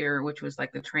rail here, which was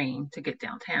like the train to get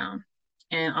downtown.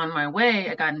 And on my way,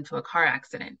 I got into a car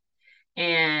accident.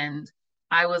 And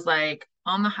I was like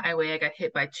on the highway, I got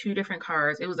hit by 2 different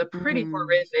cars. It was a pretty mm,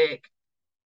 horrific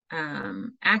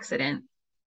accident.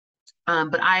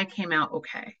 But I came out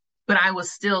okay. But I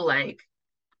was still like,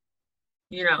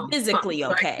 physically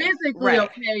like okay, physically right?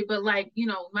 okay, but like,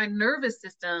 my nervous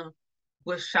system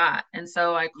was shot. And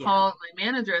so I Yeah. called my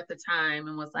manager at the time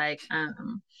and was like,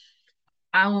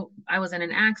 I was in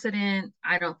an accident.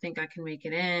 I don't think I can make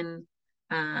it in.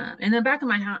 In the back of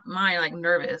my mind, like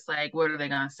nervous, like what are they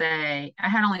gonna say? I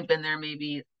had only been there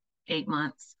maybe 8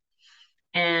 months,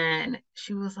 and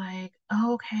she was like,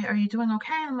 "Oh, okay. Are you doing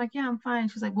okay?" I'm like, "Yeah, I'm fine."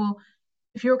 She's like, "Well,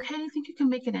 if you're okay, do you think you can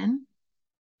make it in?"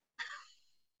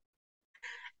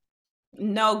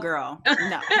 No, girl,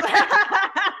 no.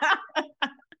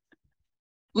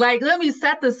 Like, let me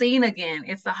set the scene again.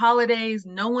 It's the holidays.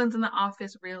 No one's in the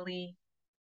office really.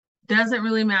 Doesn't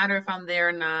really matter if I'm there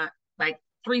or not. Like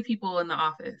 3 people in the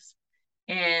office,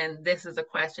 and this is a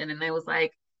question. And it was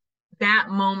like, that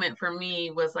moment for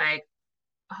me was like,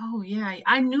 oh yeah,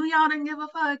 I knew y'all didn't give a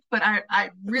fuck, but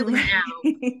I really now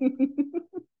in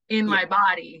Yeah, my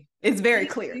body. it's very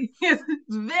clear. It's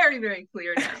very, very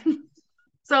clear now.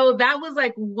 So that was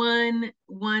like one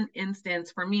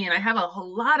instance for me. And I have a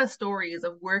whole lot of stories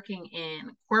of working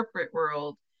in corporate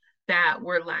world that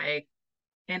were like,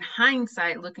 in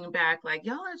hindsight, looking back, like,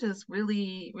 y'all are just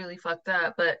really, really fucked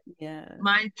up. But Yeah.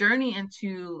 my journey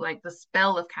into like the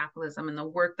spell of capitalism and the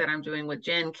work that I'm doing with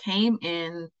Jen came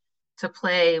in to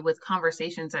play with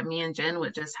conversations that me and Jen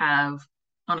would just have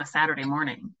on a Saturday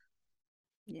morning.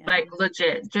 Yeah. Like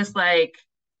legit, just like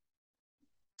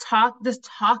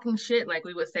talking shit, like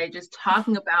we would say, just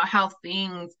talking about how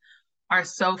things are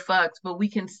so fucked, but we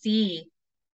can see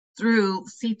through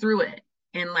it.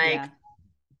 And like Yeah.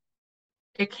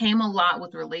 it came a lot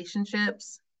with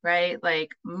relationships, right? Like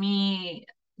me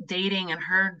dating and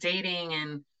her dating,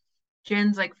 and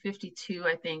Jen's like 52,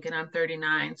 I think, and I'm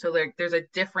 39. So like there's a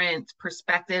different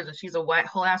perspective, and she's a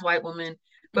whole ass white woman.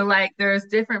 But like there's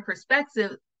different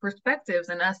perspectives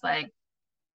and us like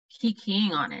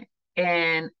keying on it.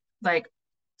 And like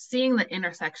seeing the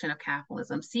intersection of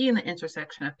capitalism, seeing the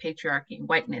intersection of patriarchy and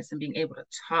whiteness, and being able to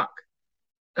talk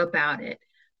about it.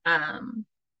 Um,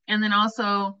 and then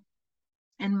also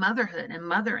in motherhood and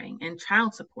mothering and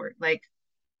child support, like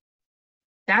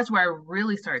that's where I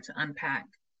really started to unpack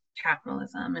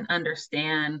capitalism and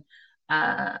understand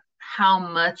how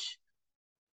much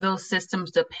those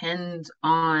systems depend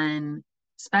on,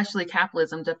 especially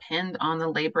capitalism, depend on the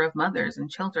labor of mothers and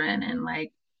children, and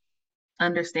like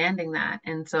understanding that.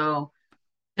 And so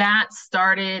that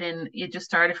started, and it just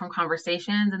started from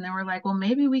conversations. And then we're like, well,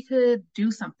 maybe we could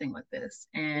do something with this.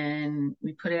 And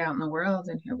we put it out in the world,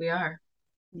 and here we are.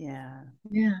 Yeah.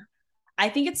 Yeah. I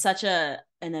think it's such an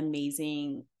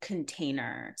amazing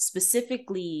container,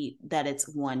 specifically that it's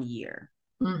 1 year.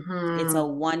 It's Mm-hmm. a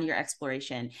 1 year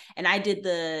exploration. And I did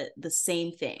the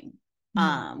same thing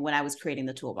when I was creating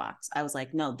the toolbox. I was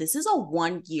like, no, this is a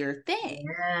 1 year thing.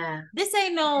 Yeah. This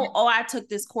ain't no, oh, I took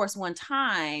this course one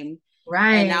time and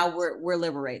Right. now we're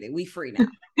liberated. We free now.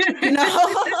 You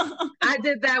know? I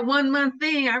did that 1 month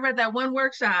thing. I read that one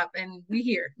workshop, and we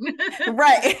here.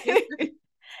 Right.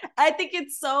 I think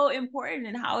it's so important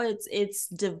in how it's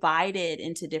divided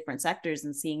into different sectors,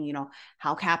 and seeing,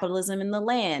 how capitalism in the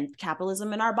land,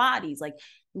 capitalism in our bodies, like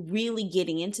really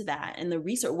getting into that. And the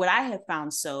research, what I have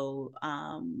found so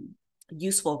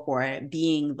useful for it,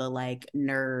 being the like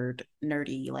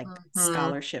nerdy, like Mm-hmm.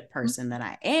 scholarship person that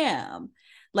I am,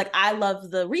 like I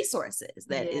love the resources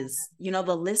that Yeah. is,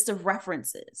 the list of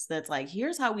references that's like,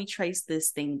 here's how we trace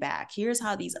this thing back. Here's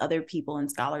how these other people and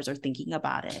scholars are thinking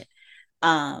about it.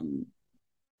 um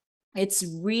it's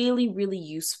really, really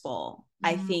useful,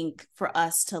 I Mm. think, for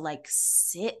us to like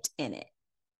sit in it.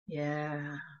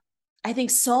 Yeah. I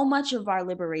think so much of our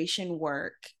liberation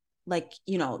work, like,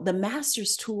 the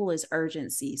master's tool is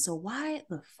urgency, so why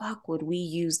the fuck would we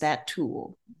use that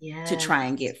tool to Yeah. try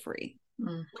and get free?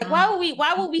 Like, Mm-hmm.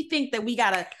 why would we think that we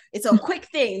gotta, it's a quick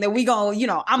thing that we go,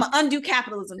 I'm gonna undo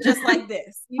capitalism just like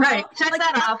this, Right. Check like,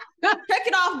 that off. check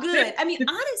it off good. I mean,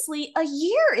 honestly, a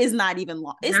year is not even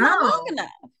long. It's not long No.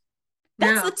 enough.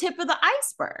 That's No. the tip of the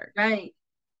iceberg. Right.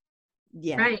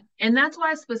 Yeah. Right. And that's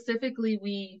why specifically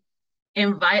we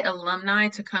invite alumni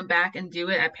to come back and do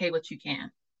it at pay what you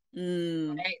can.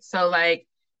 Mm, Right. So like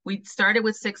we started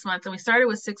with 6 months, and we started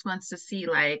with 6 months to see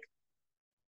like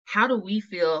how do we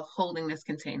feel holding this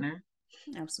container?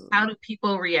 How absolutely. do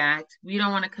people react? We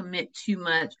don't want to commit too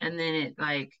much and then it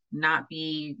like not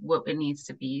be what it needs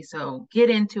to be. So get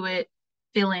into it,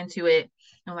 feel into it,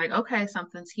 and like, okay,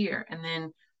 something's here. And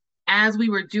then as we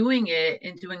were doing it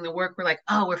and doing the work, we're like,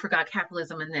 oh, we forgot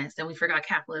capitalism in this, and we forgot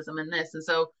capitalism in this. And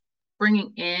so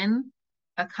bringing in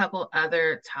a couple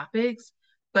other topics,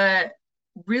 but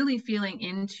really feeling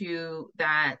into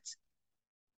that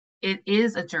it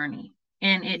is a journey.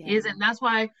 And it Yeah. isn't, that's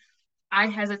why I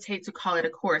hesitate to call it a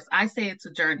course. I say it's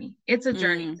a journey. It's a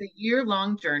journey. Mm, It's a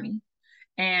year-long journey.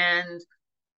 And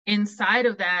inside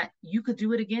of that, you could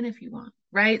do it again if you want,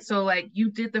 right? So like you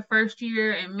did the first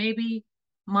year, and maybe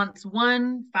months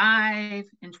 1, 5,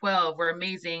 and 12 were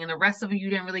amazing, and the rest of them you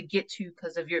didn't really get to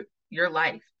because of your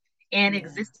life and yeah.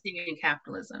 existing in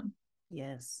capitalism.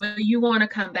 Yes. But you want to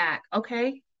come back,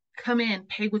 okay? Come in,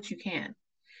 pay what you can,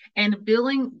 and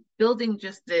building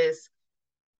just this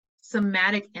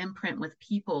somatic imprint with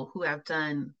people who have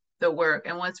done the work.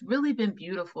 And what's really been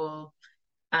beautiful,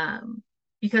 um,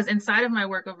 because inside of my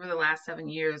work over the last 7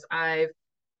 years, I've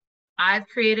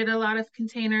created a lot of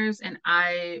containers and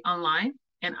I online,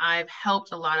 and I've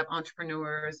helped a lot of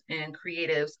entrepreneurs and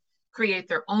creatives create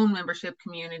their own membership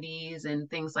communities and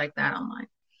things like that online.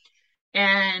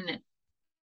 And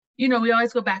we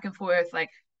always go back and forth like,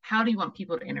 how do you want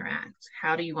people to interact?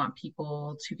 How do you want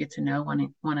people to get to know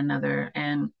one another?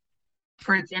 And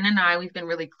for Jen and I, we've been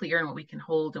really clear on what we can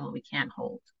hold and what we can't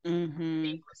hold. Being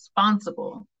Mm-hmm.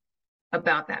 responsible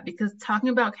about that, because talking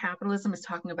about capitalism is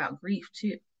talking about grief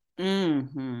too.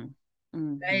 Mm-hmm. Right.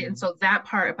 Mm-hmm. And so that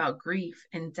part about grief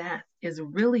and death is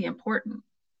really important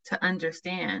to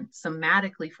understand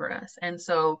somatically for us. And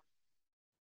so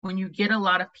when you get a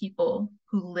lot of people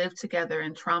who live together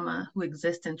in trauma, who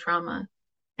exist in trauma,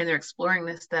 and they're exploring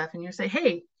this stuff, and you say,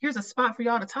 hey, here's a spot for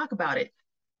y'all to talk about it,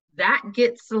 that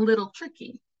gets a little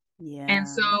tricky. And Yeah.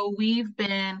 so we've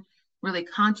been really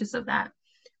conscious of that.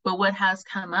 But what has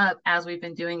come up as we've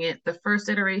been doing it, the first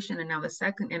iteration and now the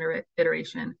second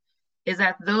iteration, is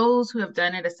that those who have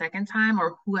done it a second time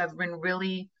or who have been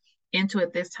really into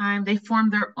it this time, they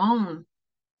formed their own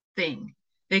thing.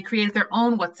 They created their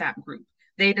own WhatsApp group.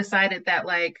 They decided that,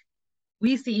 like,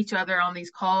 we see each other on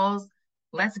these calls.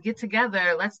 Let's get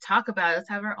together. Let's talk about it. Let's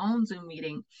have our own Zoom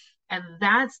meeting. And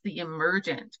that's the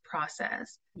emergent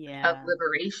process of Yeah.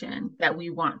 liberation that we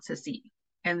want to see.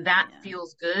 And that Yeah.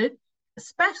 feels good,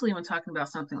 especially when talking about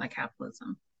something like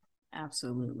capitalism.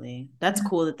 Absolutely. That's Yeah.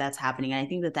 cool that that's happening. And I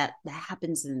think that that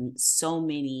happens in so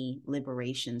many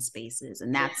liberation spaces.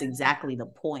 And that's exactly the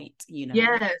point, you know.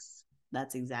 Yes.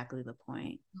 That's exactly the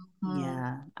point. Mm-hmm.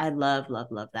 Yeah. I love,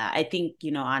 love, love that. I think,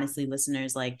 you know, honestly,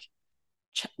 listeners, like,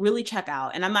 really check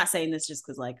out, and I'm not saying this just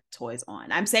because like Toys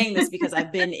on, I'm saying this because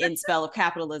I've been in Spell of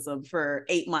Capitalism for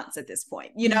 8 months at this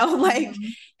point, you know, like, Mm-hmm.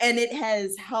 and it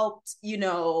has helped, you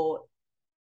know,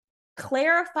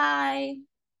 clarify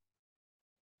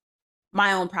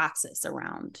my own praxis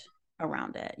around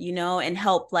it, you know, and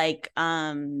help like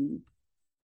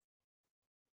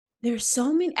there's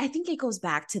so many, I think it goes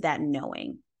back to that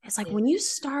knowing. It's like when you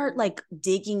start like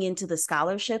digging into the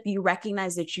scholarship, you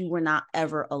recognize that you were not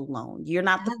ever alone. You're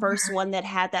not the first Ever. one that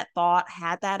had that thought,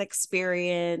 had that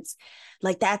experience.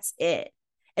 Like that's it.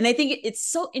 And I think it's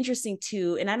so interesting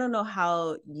too. And I don't know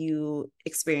how you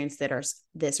experienced it or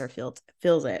this or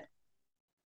feels it.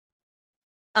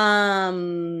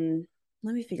 Um,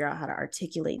 Let me figure out how to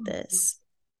articulate this.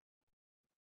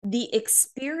 The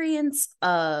experience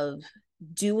of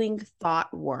doing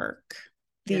thought work,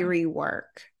 Yeah. theory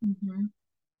work, Mm-hmm.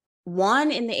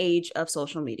 one in the age of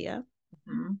social media,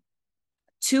 Mm-hmm.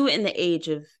 two in the age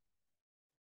of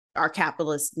our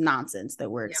capitalist nonsense that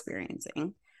we're Yep.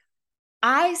 experiencing.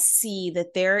 I see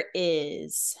that there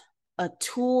is a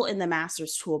tool in the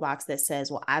master's toolbox that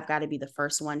says, well, I've got to be the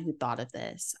first one who thought of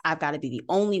this. I've got to be the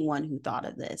only one who thought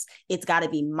of this. It's got to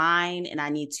be mine. And I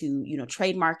need to, you know,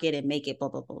 trademark it and make it blah,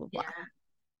 blah, blah, blah, blah. Yeah.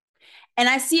 And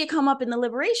I see it come up in the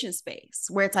liberation space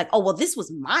where it's like, oh, well, this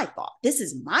was my thought. This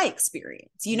is my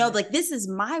experience. You know, Yeah. like this is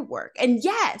my work. And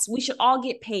yes, we should all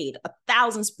get paid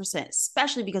 1,000%,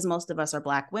 especially because most of us are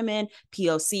Black women,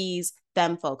 POCs,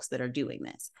 femme folks that are doing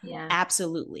this. Yeah.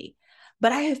 Absolutely.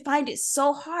 But I find it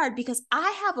so hard because I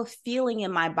have a feeling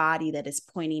in my body that is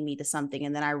pointing me to something.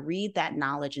 And then I read that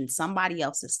knowledge in somebody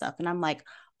else's stuff. And I'm like,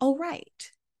 oh,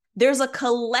 right. There's a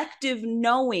collective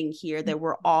knowing here that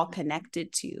we're all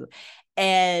connected to.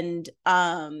 And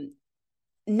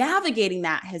navigating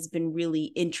that has been really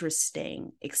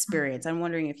interesting experience. I'm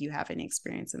wondering if you have any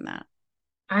experience in that.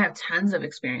 I have tons of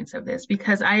experience of this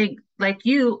because I, like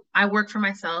you, I work for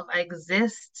myself. I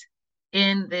exist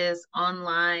in this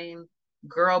online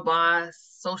girl boss,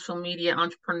 social media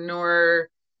entrepreneur,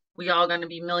 we all going to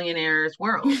be millionaires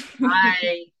world.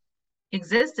 I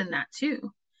exist in that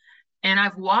too. And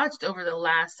I've watched over the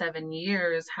last 7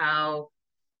 years how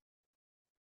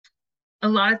a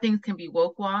lot of things can be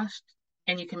woke washed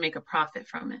and you can make a profit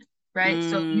from it, right?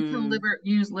 So you can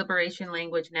use liberation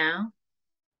language now.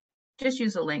 Just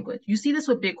use the language. You see this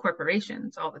with big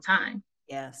corporations all the time,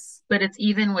 Yes. but it's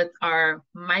even with our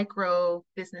micro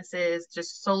businesses,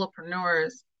 just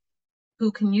solopreneurs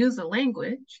who can use the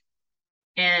language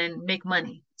and make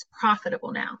money. It's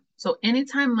profitable now. So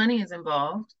anytime money is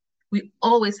involved, we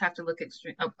always have to look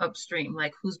upstream,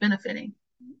 like who's benefiting?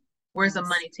 Where's the Yes.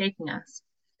 money taking us?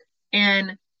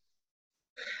 And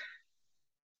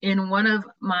in one of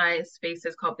my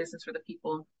spaces called Business for the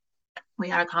People, we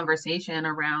had a conversation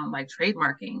around like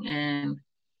trademarking and,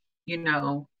 you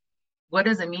know, what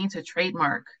does it mean to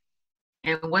trademark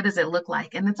and what does it look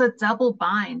like? And it's a double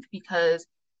bind because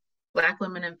Black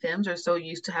women and femmes are so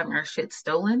used to having our shit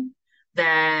stolen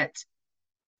that,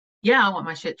 yeah, I want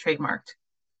my shit trademarked.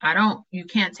 I don't, you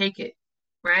can't take it,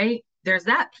 right? There's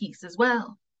that piece as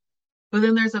well. But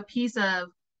then there's a piece of,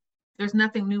 there's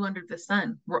nothing new under the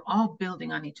sun. We're all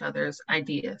building on each other's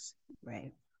ideas.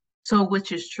 Right. So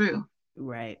which is true?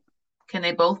 Right. Can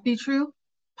they both be true?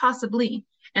 Possibly.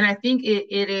 And I think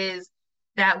it is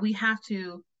that we have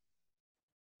to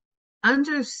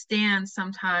understand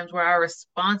sometimes where our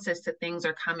responses to things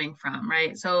are coming from,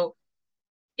 right? So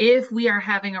if we are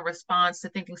having a response to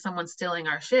thinking someone's stealing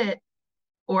our shit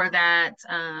or that,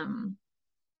 I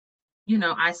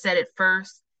said it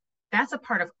first, that's a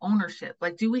part of ownership.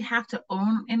 Like, do we have to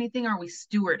own anything? Or are we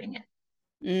stewarding it?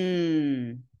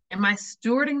 Mm. Am I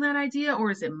stewarding that idea or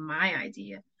is it my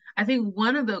idea? I think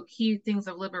one of the key things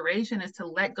of liberation is to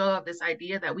let go of this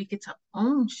idea that we get to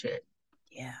own shit.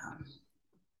 Yeah.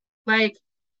 Like,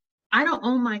 I don't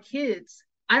own my kids.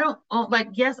 I don't like,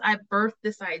 yes, I birthed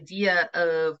this idea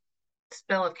of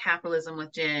spell of capitalism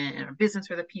with Jen and business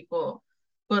for the people,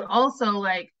 but also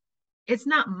like it's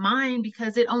not mine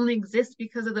because it only exists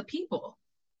because of the people.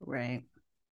 Right.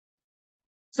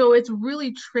 So it's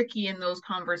really tricky in those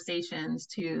conversations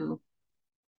to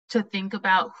think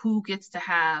about who gets to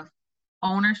have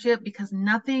ownership, because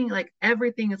nothing, like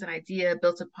everything is an idea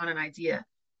built upon an idea.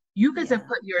 You get to Yeah.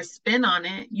 put your spin on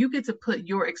it, you get to put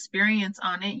your experience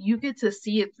on it, you get to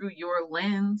see it through your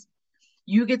lens,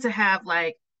 you get to have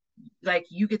like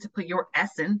you get to put your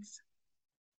essence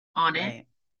on it.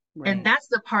 Right. And Right. that's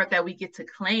the part that we get to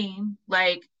claim.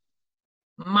 Like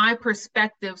my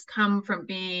perspectives come from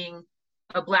being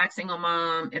a Black single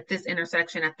mom at this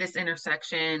intersection, at this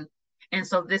intersection. And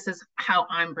so this is how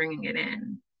I'm bringing it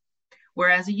in.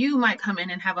 Whereas you might come in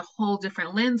and have a whole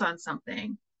different lens on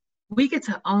something. We get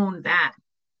to own that.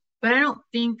 But I don't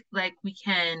think like we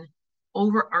can,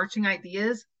 overarching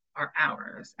ideas are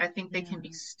ours. I think they Yeah. can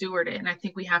be stewarded. And I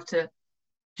think we have to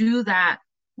do that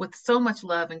with so much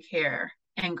love and care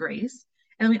and grace.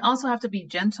 And we also have to be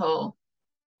gentle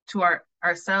to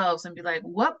ourselves and be like,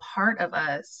 what part of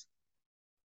us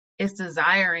is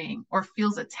desiring or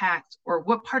feels attacked, or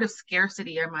what part of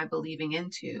scarcity am I believing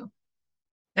into,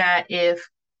 that if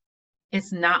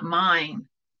it's not mine,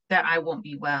 that I won't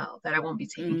be well, that I won't be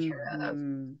taken care of.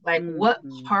 Mm-hmm. Like what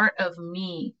Mm-hmm. part of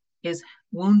me is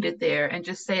wounded there, and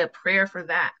just say a prayer for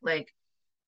that. Like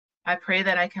I pray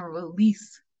that I can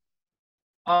release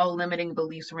all limiting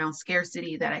beliefs around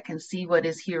scarcity, that I can see what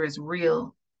is here is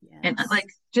real. And Yes. like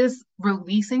just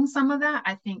releasing some of that,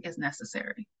 I think is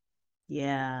necessary.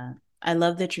 Yeah. I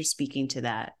love that you're speaking to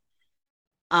that.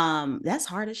 That's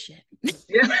hard as shit.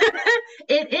 Yeah.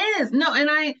 It is. No,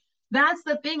 and that's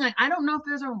the thing. Like, I don't know if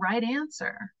there's a right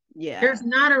answer. There's Yeah.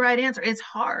 not a right answer. It's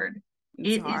hard.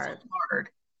 It's It is hard. hard.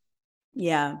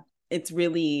 Yeah. It's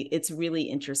really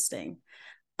interesting.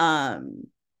 Um,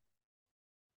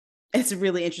 it's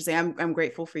really interesting. I'm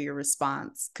grateful for your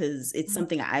response because it's Mhm.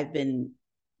 something I've been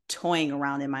toying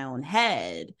around in my own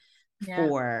head Yeah.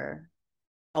 for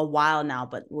a while now,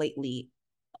 but lately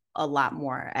a lot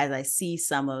more as I see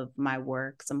some of my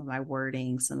work, some of my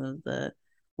wording, some of the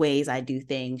ways I do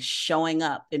things showing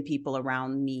up in people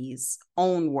around me's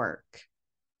own work,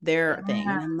 their thing.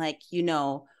 Yeah. And I'm like,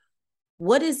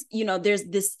 what is, there's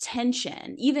this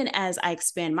tension, even as I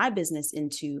expand my business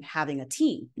into having a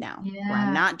team now where I'm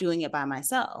Yeah. not doing it by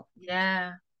myself.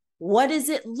 Yeah. What does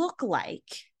it look like?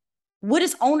 What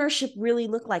does ownership really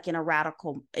look like in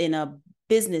a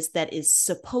business that is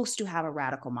supposed to have a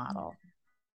radical model?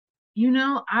 You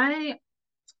know, I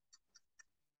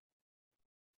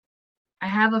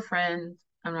have a friend,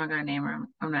 I'm not gonna name her.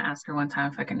 I'm gonna ask her one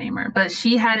time if I can name her, but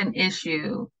she had an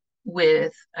issue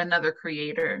with another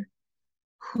creator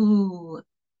who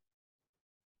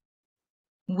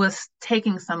was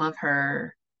taking some of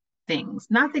her things,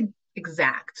 not the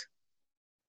exact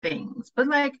things, but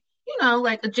like,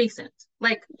 like adjacent,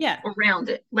 like Yeah. around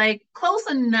it, like close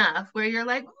enough where you're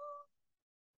like,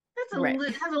 that's Right.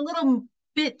 has a little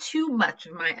bit too much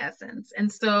of my essence.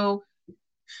 And so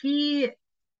she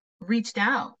reached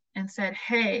out and said,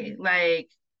 hey, like,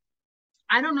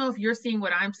 I don't know if you're seeing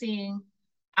what I'm seeing.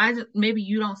 Maybe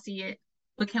you don't see it,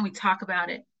 but can we talk about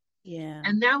it? Yeah.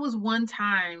 And that was one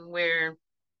time where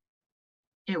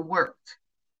it worked,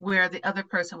 where the other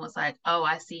person was like, oh,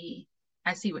 I see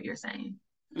what you're saying.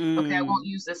 Okay, I won't Mm,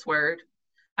 use this word.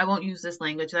 I won't use this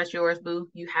language. That's yours, boo.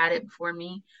 You had it before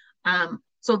me.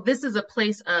 So this is a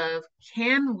place of,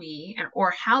 can we,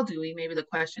 or how do we, maybe the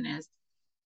question is,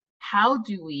 how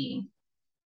do we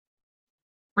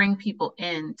bring people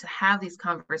in to have these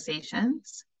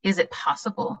conversations? Is it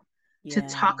possible to yeah.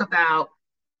 talk about,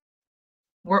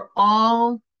 we're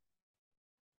all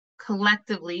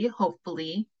collectively,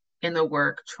 hopefully, in the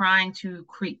work trying to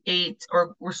create,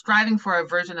 or we're striving for a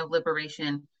version of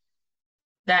liberation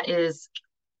that is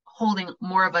holding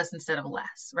more of us instead of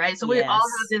less, right? So we all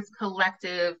have Yes. this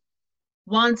collective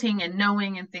wanting and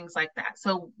knowing and things like that.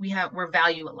 So we're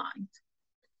value aligned.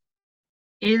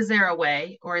 Is there a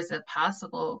way, or is it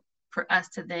possible for us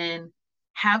to then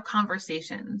have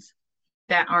conversations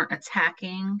that aren't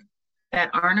attacking,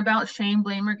 that aren't about shame,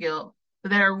 blame, or guilt, but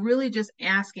that are really just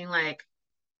asking, like,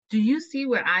 do you see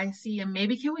what I see? And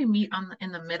maybe can we meet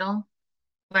in the middle?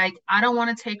 Like, I don't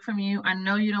want to take from you. I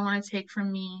know you don't want to take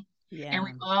from me. And we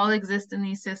Yeah. all exist in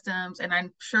these systems. And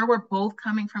I'm sure we're both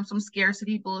coming from some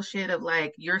scarcity bullshit of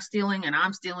like, you're stealing and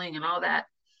I'm stealing and all that.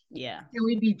 Yeah. Can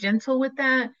we be gentle with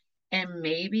that? And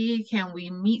maybe can we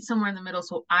meet somewhere in the middle,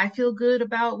 so I feel good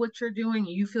about what you're doing,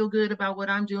 you feel good about what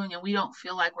I'm doing, and we don't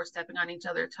feel like we're stepping on each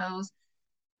other's toes?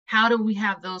 how do we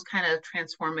have those kind of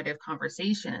transformative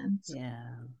conversations?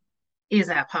 Yeah. Is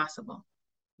that possible?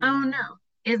 I don't Yeah. know.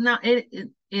 It's not,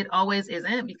 it always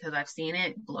isn't, because I've seen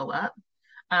it blow up.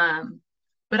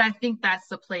 But I think that's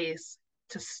the place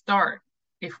to start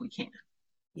if we can.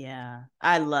 Yeah.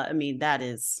 I mean, that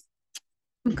is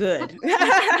good.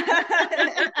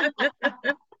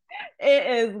 It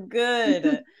is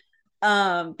good.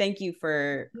 Thank you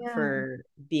for Yeah.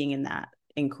 being in that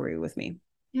inquiry with me.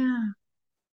 Yeah.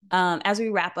 As we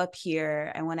wrap up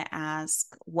here, I want to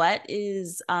ask, what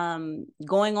is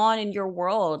going on in your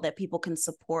world that people can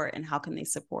support, and how can they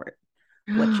support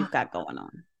what you've got going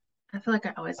on? I feel like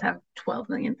I always have 12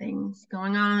 million things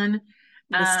going on.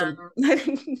 List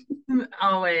them.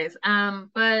 Always.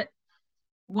 But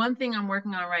one thing I'm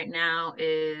working on right now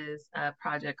is a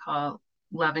project called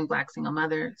Loving Black Single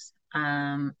Mothers.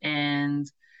 And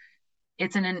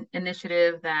it's an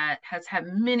initiative that has had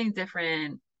many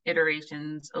different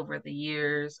iterations over the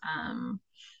years.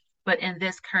 But in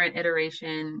this current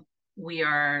iteration, we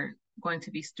are going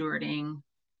to be stewarding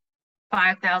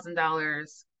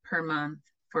 $5,000 per month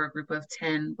for a group of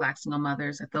 10 Black single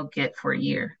mothers that they'll get for a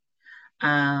year.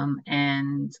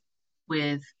 And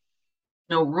with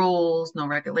no rules, no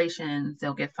regulations,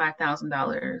 they'll get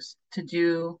 $5,000 to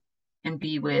do and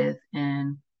be with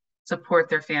and support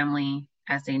their family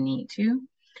as they need to.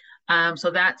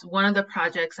 So that's one of the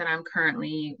projects that I'm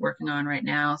currently working on right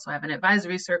now. So I have an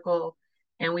advisory circle,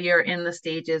 and we are in the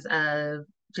stages of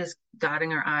just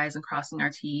dotting our I's and crossing our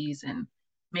T's and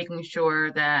making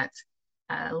sure that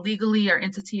legally our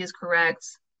entity is correct,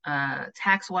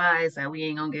 tax-wise, that we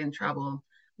ain't gonna get in trouble,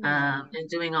 and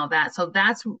doing all that. So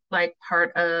that's like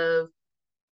part of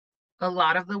a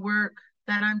lot of the work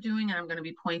that I'm doing, and I'm going to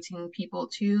be pointing people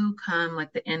to come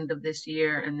like the end of this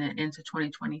year and then into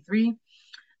 2023.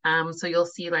 So you'll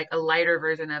see like a lighter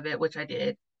version of it, which I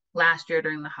did last year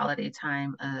during the holiday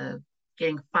time, of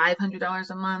getting $500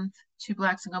 a month to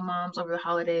Black single moms over the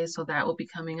holidays. So that will be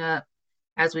coming up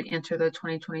as we enter the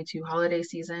 2022 holiday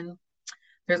season.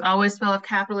 There's always Spell of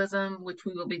Capitalism, which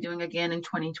we will be doing again in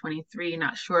 2023.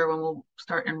 Not sure when we'll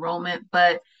start enrollment,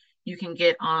 but you can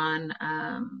get on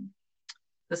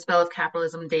the Spell of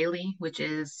Capitalism Daily, which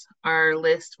is our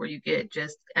list where you get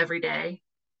just every day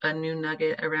a new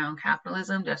nugget around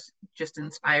capitalism, just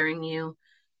inspiring you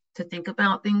to think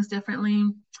about things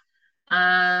differently.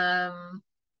 And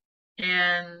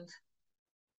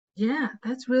yeah,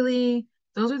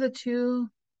 those are the two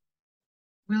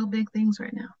real big things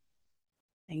right now.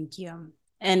 Thank you.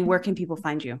 And where can people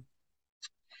find you?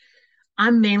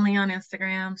 I'm mainly on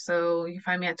Instagram, so you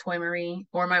find me at Toy Marie,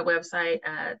 or my website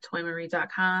at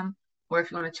toymarie.com. Or if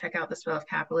you want to check out the Spell of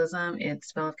Capitalism,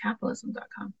 it's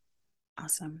spellofcapitalism.com.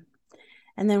 Awesome.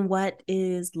 And then what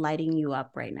is lighting you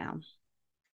up right now?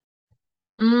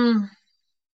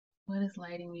 What is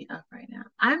lighting me up right now?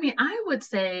 I mean, I would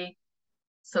say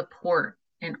support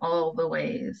in all the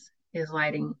ways is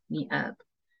lighting me up.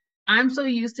 I'm so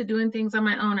used to doing things on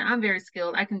my own, and I'm very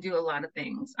skilled. I can do a lot of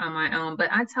things on my own.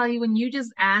 But I tell you, when you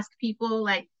just ask people,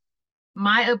 like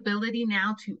my ability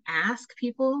now to ask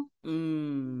people,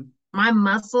 my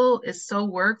muscle is so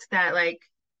worked that like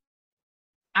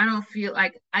I don't feel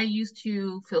like, I used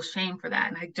to feel shame for that,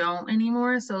 and I don't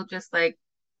anymore. So just like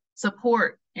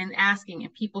support and asking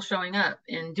and people showing up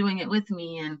and doing it with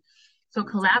me. And so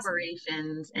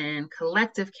collaborations and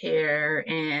collective care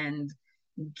and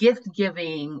gift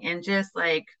giving and just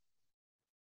like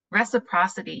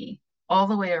reciprocity all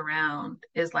the way around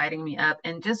is lighting me up,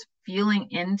 and just feeling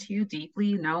into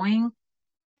deeply knowing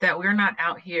that we're not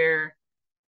out here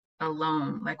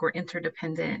alone, like we're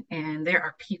interdependent and there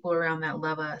are people around that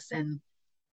love us, and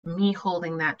me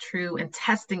holding that true and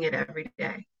testing it every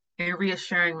day and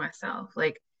reassuring myself,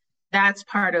 like that's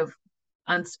part of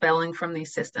unspelling from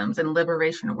these systems and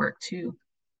liberation work too,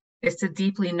 is to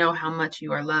deeply know how much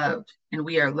you are loved and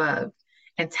we are loved,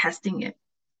 and testing it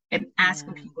and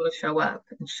asking people to show up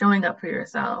and showing up for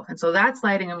yourself. And so that's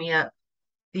lighting me up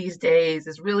these days,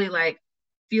 is really like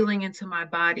feeling into my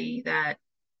body that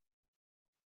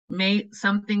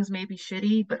some things may be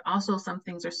shitty, but also some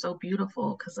things are so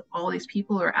beautiful because all these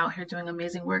people are out here doing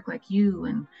amazing work, like you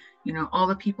and all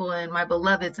the people in my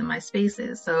beloveds and my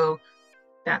spaces. So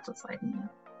that's what's lighting me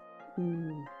up.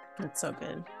 That's so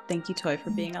good. Thank you, Toy,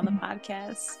 for being on the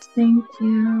podcast. Thank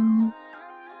you.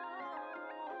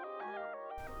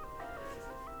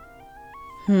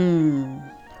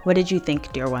 What did you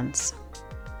think, dear ones?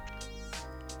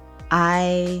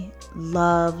 I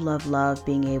love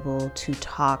being able to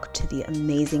talk to the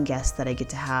amazing guests that I get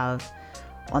to have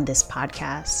on this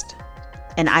podcast.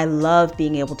 And I love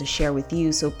being able to share with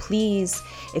you. So please,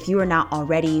 if you are not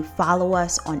already, follow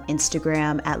us on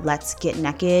Instagram at Let's Get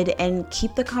Naked and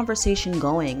keep the conversation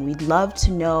going. We'd love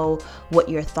to know what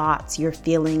your thoughts, your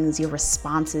feelings, your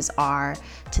responses are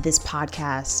to this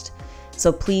podcast.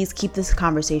 So please keep this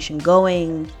conversation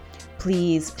going.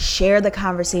 Please share the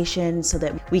conversation so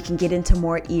that we can get into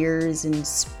more ears and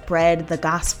spread the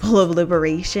gospel of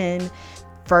liberation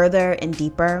further and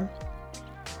deeper.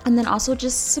 And then also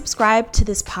just subscribe to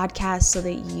this podcast so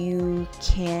that you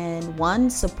can, one,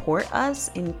 support us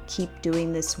and keep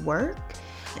doing this work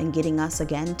and getting us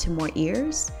again to more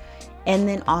ears. And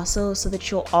then also so that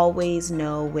you'll always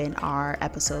know when our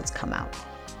episodes come out.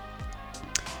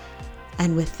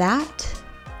 And with that,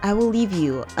 I will leave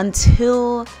you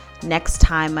until next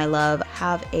time, my love.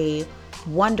 Have a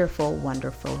wonderful,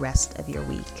 wonderful rest of your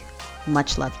week.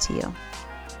 Much love to you.